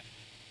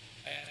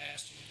 I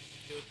asked you to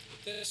do it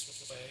this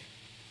way,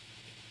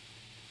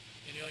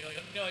 and you're like,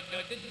 no,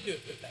 I didn't do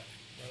it that way.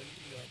 No,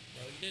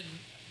 you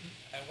didn't.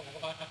 I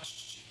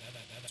watched you.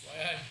 That's why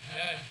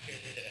I'm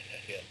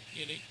here.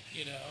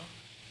 You know.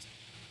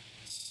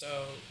 So,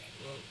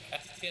 well,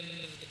 at the end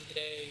of the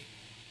day,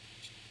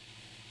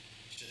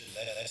 Should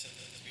that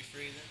sentence be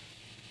free then?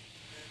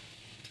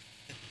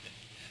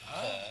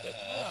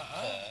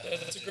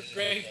 that's a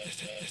great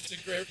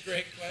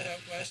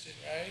question,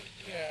 right?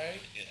 Yeah,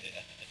 right.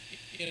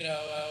 You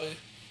know,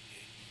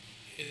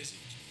 is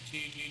do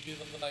you do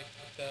them like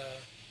the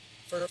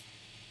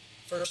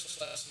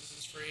first lessons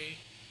is free?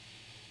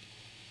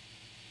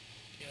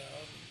 You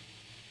know,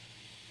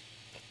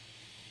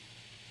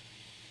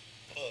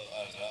 Well, I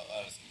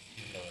was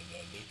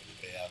Luke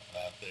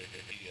out there.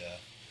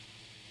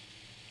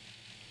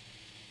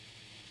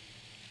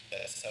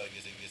 That's how he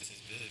gets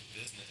his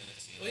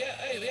business. well, yeah.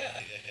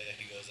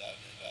 He goes out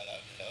and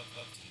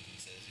helps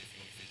and says, if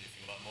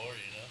you want more,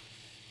 you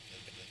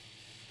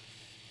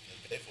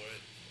pay for it.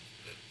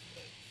 But,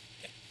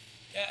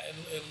 Yeah, and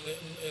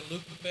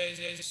Luke Bay is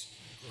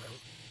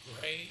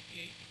great.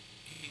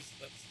 He's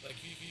like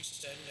you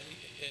said,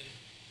 and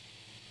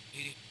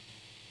he,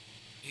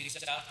 he's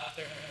out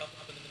there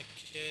helping the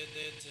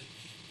kids, and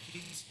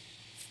he's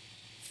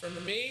for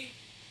me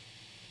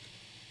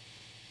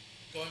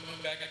going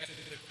back to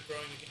the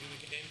growing the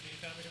game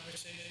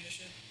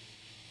conversation,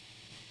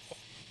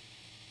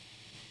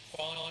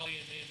 quality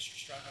and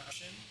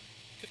instruction.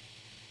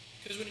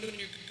 Because when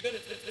you're good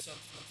at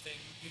something,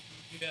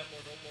 you have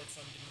more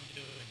fun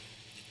doing it.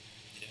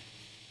 yeah.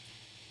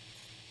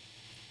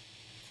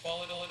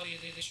 Quality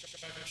of the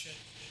instruction,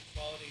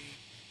 quality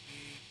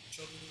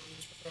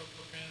children's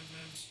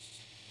programs.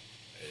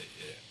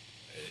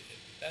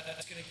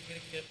 That's going to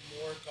get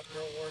more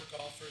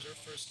golfers or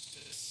first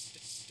to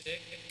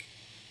stick than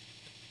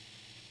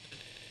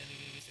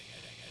anything. I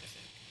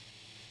think.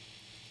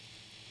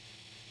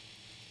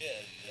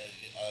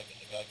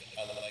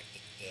 I like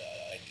the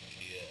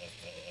idea of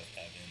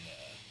having,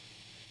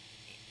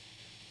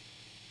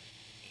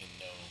 you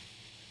know,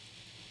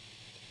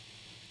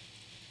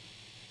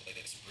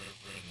 like spring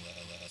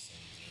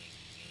lessons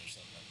or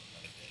something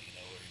like that.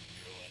 Where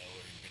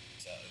you bring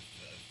this out a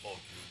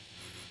full group,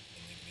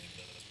 and then it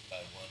goes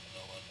by one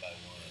by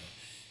one.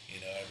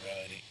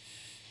 Everybody,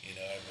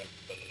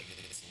 everybody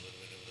gets a little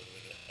bit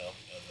of help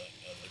of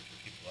other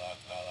people out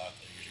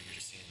there.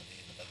 You're seeing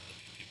other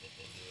people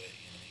go do it.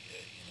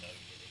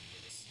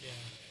 Yeah.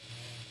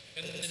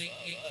 And then he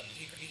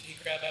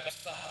grabbed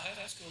the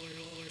high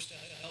schoolers to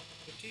help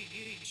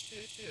teach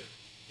too.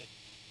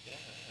 Yeah.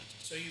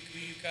 So you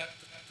got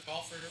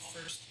golfers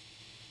first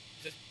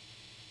that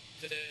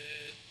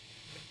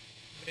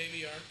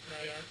maybe aren't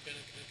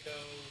going to go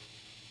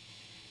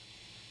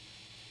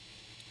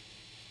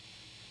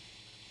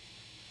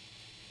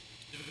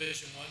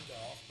Division One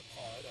golf,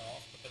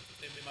 but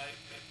they might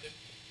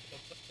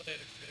they'll play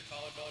at a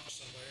college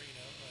somewhere,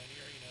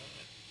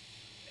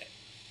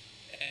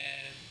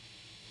 and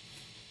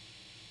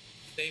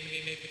they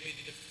may be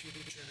the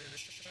future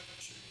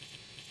instructors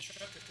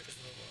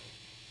in the world.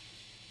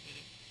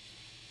 Meaning,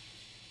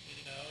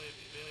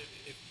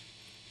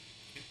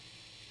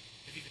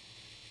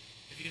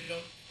 if you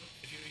don't,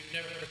 if you've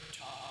never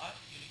taught,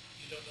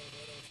 you don't know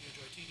if you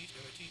enjoy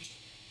teaching.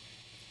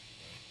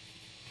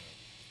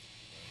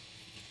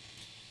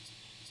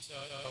 So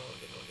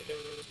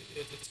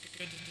it's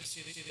good to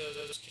see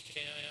those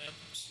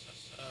camps.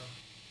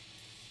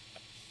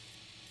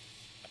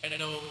 I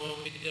know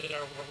when we did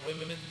our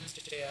women's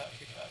day out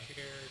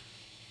here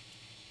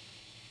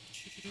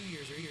 2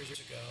 years or years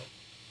ago,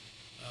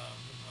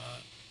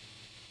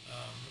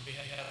 we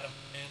had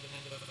Amanda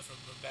from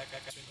back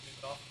swinging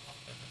golf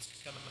that's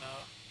coming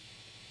out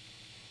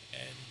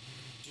and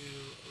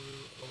do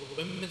a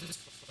women's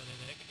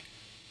clinic,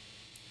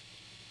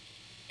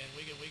 and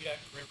we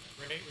got great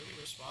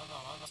response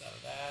out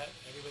of that.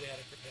 Everybody had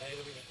a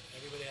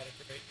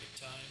great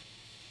time.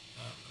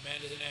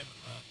 Amanda's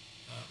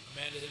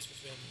has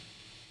been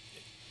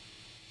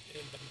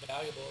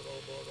invaluable.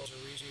 Those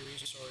are easy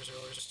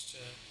resources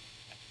to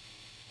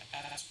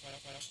ask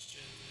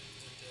questions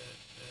and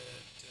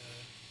to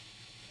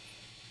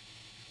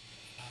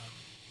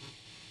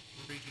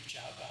reach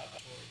out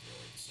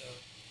towards. So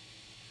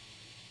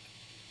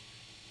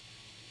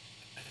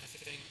I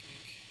think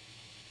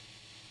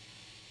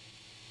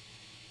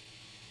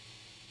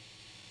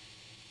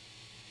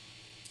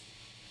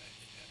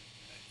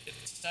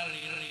it's not an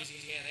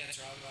easy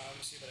answer,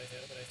 obviously, but I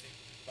think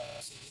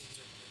lessons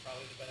are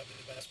probably the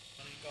best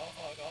money in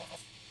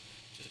golf.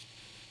 Just,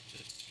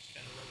 just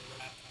kind of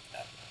wrap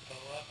that bow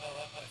up.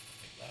 I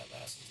think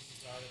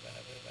lessons are the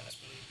best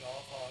money in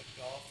golf,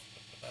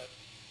 but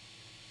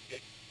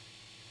Get,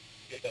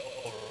 get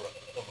over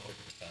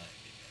time.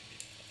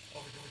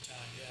 over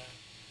time, yeah.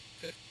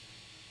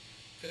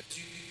 Because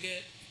you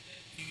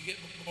get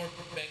more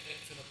bang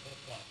for the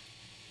buck.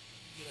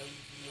 You know,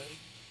 you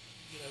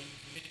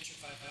get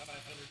your 500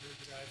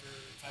 driver,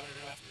 $500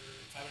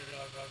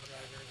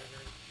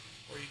 driver,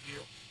 or you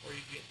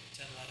get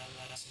 10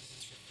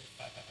 lessons for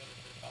 $500.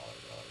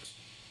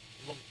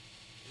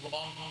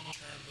 Long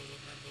term,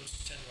 those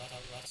 10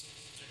 lessons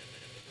are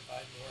going to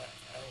provide more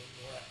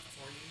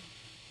for you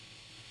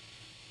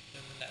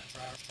than that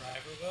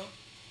driver will.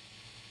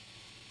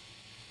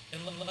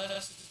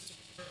 Unless it's a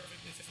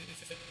perfectly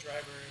fit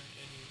driver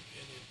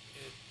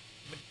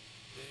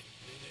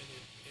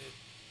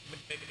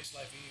it makes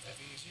life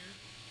easier.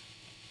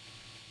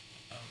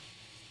 Um,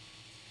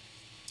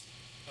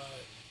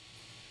 but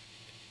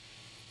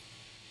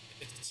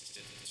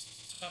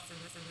it's tough for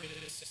me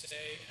to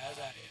say as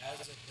a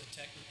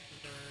tech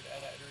nerd,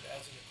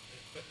 as an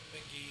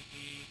equipment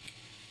geek,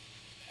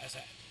 as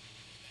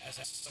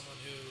someone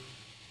who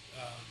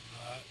um,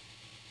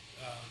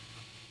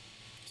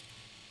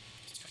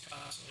 is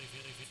constantly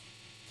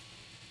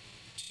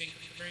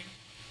tinkering.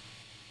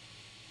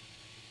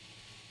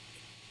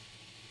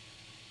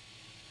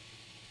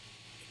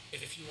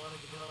 If you want to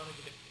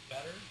get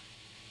better,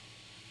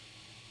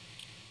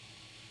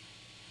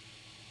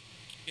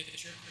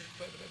 get your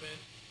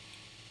equipment,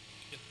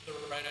 get the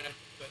right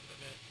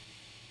equipment,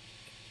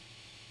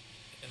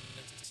 and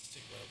then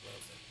stick with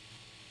it.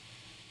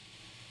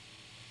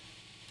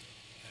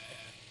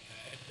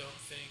 I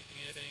don't think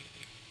anything.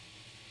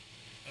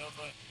 I don't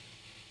think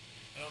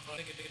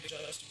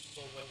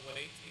adjustable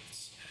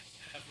weights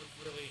have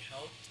really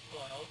helped.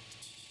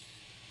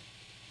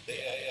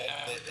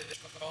 Average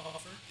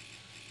golfer.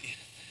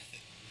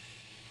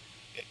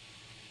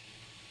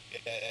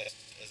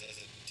 As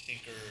a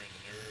tinker and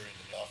a nerd and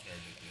a golf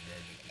nerd,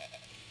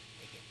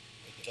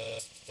 with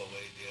just the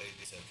way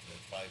they said for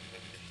 5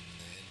 minutes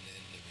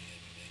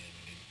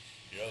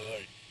you're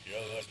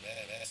always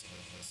massing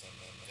on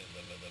something,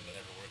 but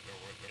never work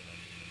on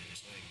your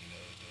swing,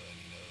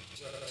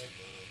 just trying to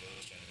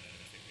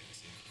figure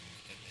this out.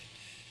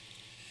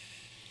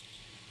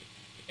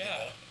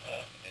 Yeah.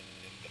 And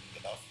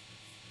the golf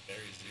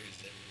varies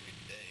every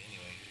day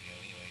anyway.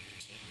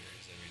 Your swing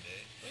varies every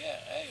day. Yeah.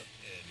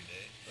 Every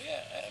day.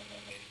 Yeah.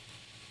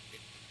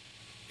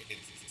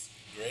 It's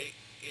great.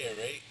 Yeah,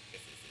 right.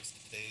 If it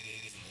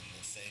stays in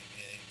the same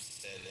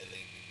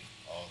setting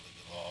all the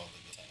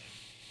time.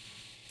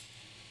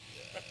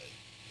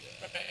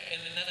 And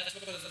then that's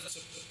what it's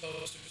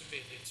supposed to be.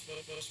 It's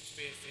supposed to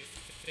be a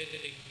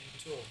fitting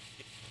tool.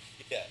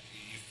 Yeah,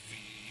 you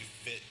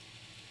fit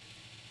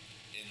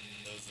in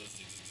those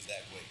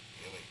exact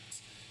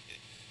weights.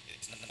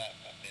 It's not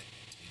meant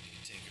to be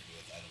tinkered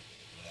with. I don't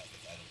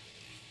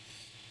believe.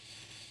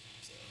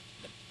 So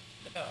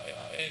No,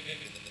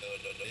 even though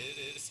it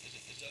is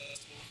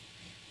adjustable,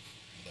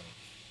 no.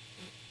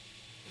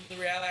 the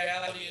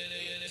reality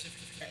is if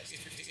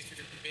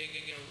you're being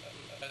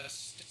a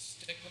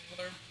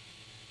stickler,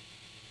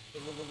 the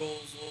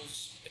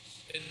rules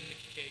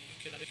indicate you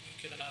cannot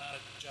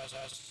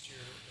adjust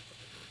your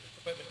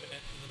equipment in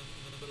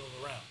the middle of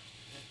the round.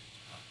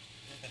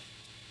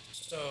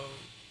 So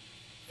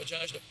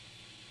adjusting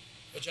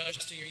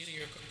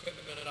your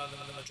equipment on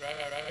the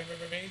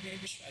driving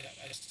range,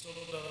 I still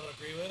don't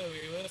agree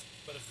with,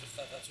 but if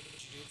that's what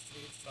you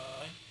do,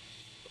 fine.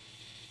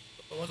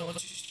 But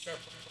once you start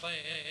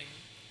playing,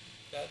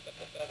 that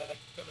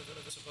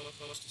equipment is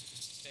supposed to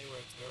stay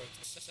where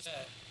it's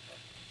set.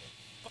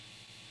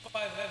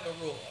 By the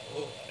rule.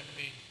 I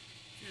mean,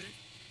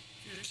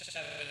 you're just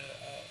having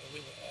a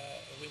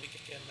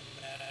weekend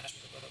match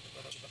with a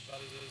bunch of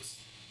buddies.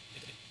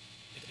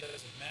 It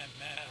doesn't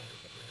matter.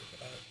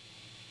 But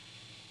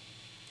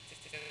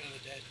at the end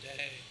of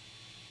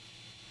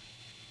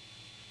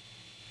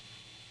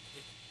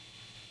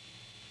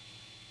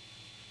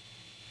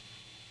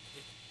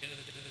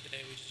the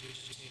day, we just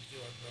need to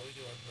do our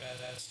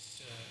best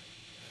to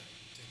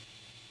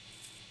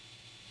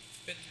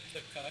fit the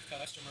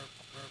customer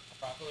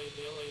properly,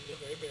 the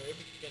very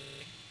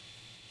beginning.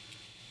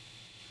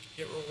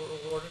 Get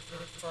rewarded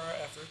for our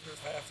effort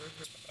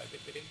by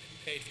being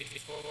paid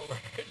forward.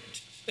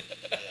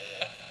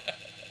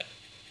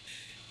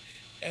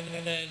 And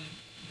then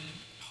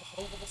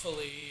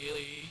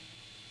hopefully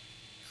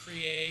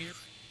create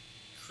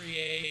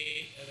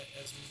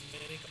as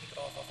many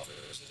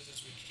golfers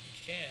as we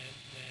can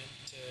and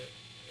to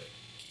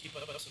keep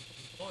us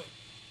employed.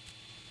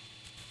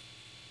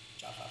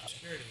 Job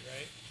security,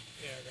 right?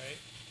 Yeah, right.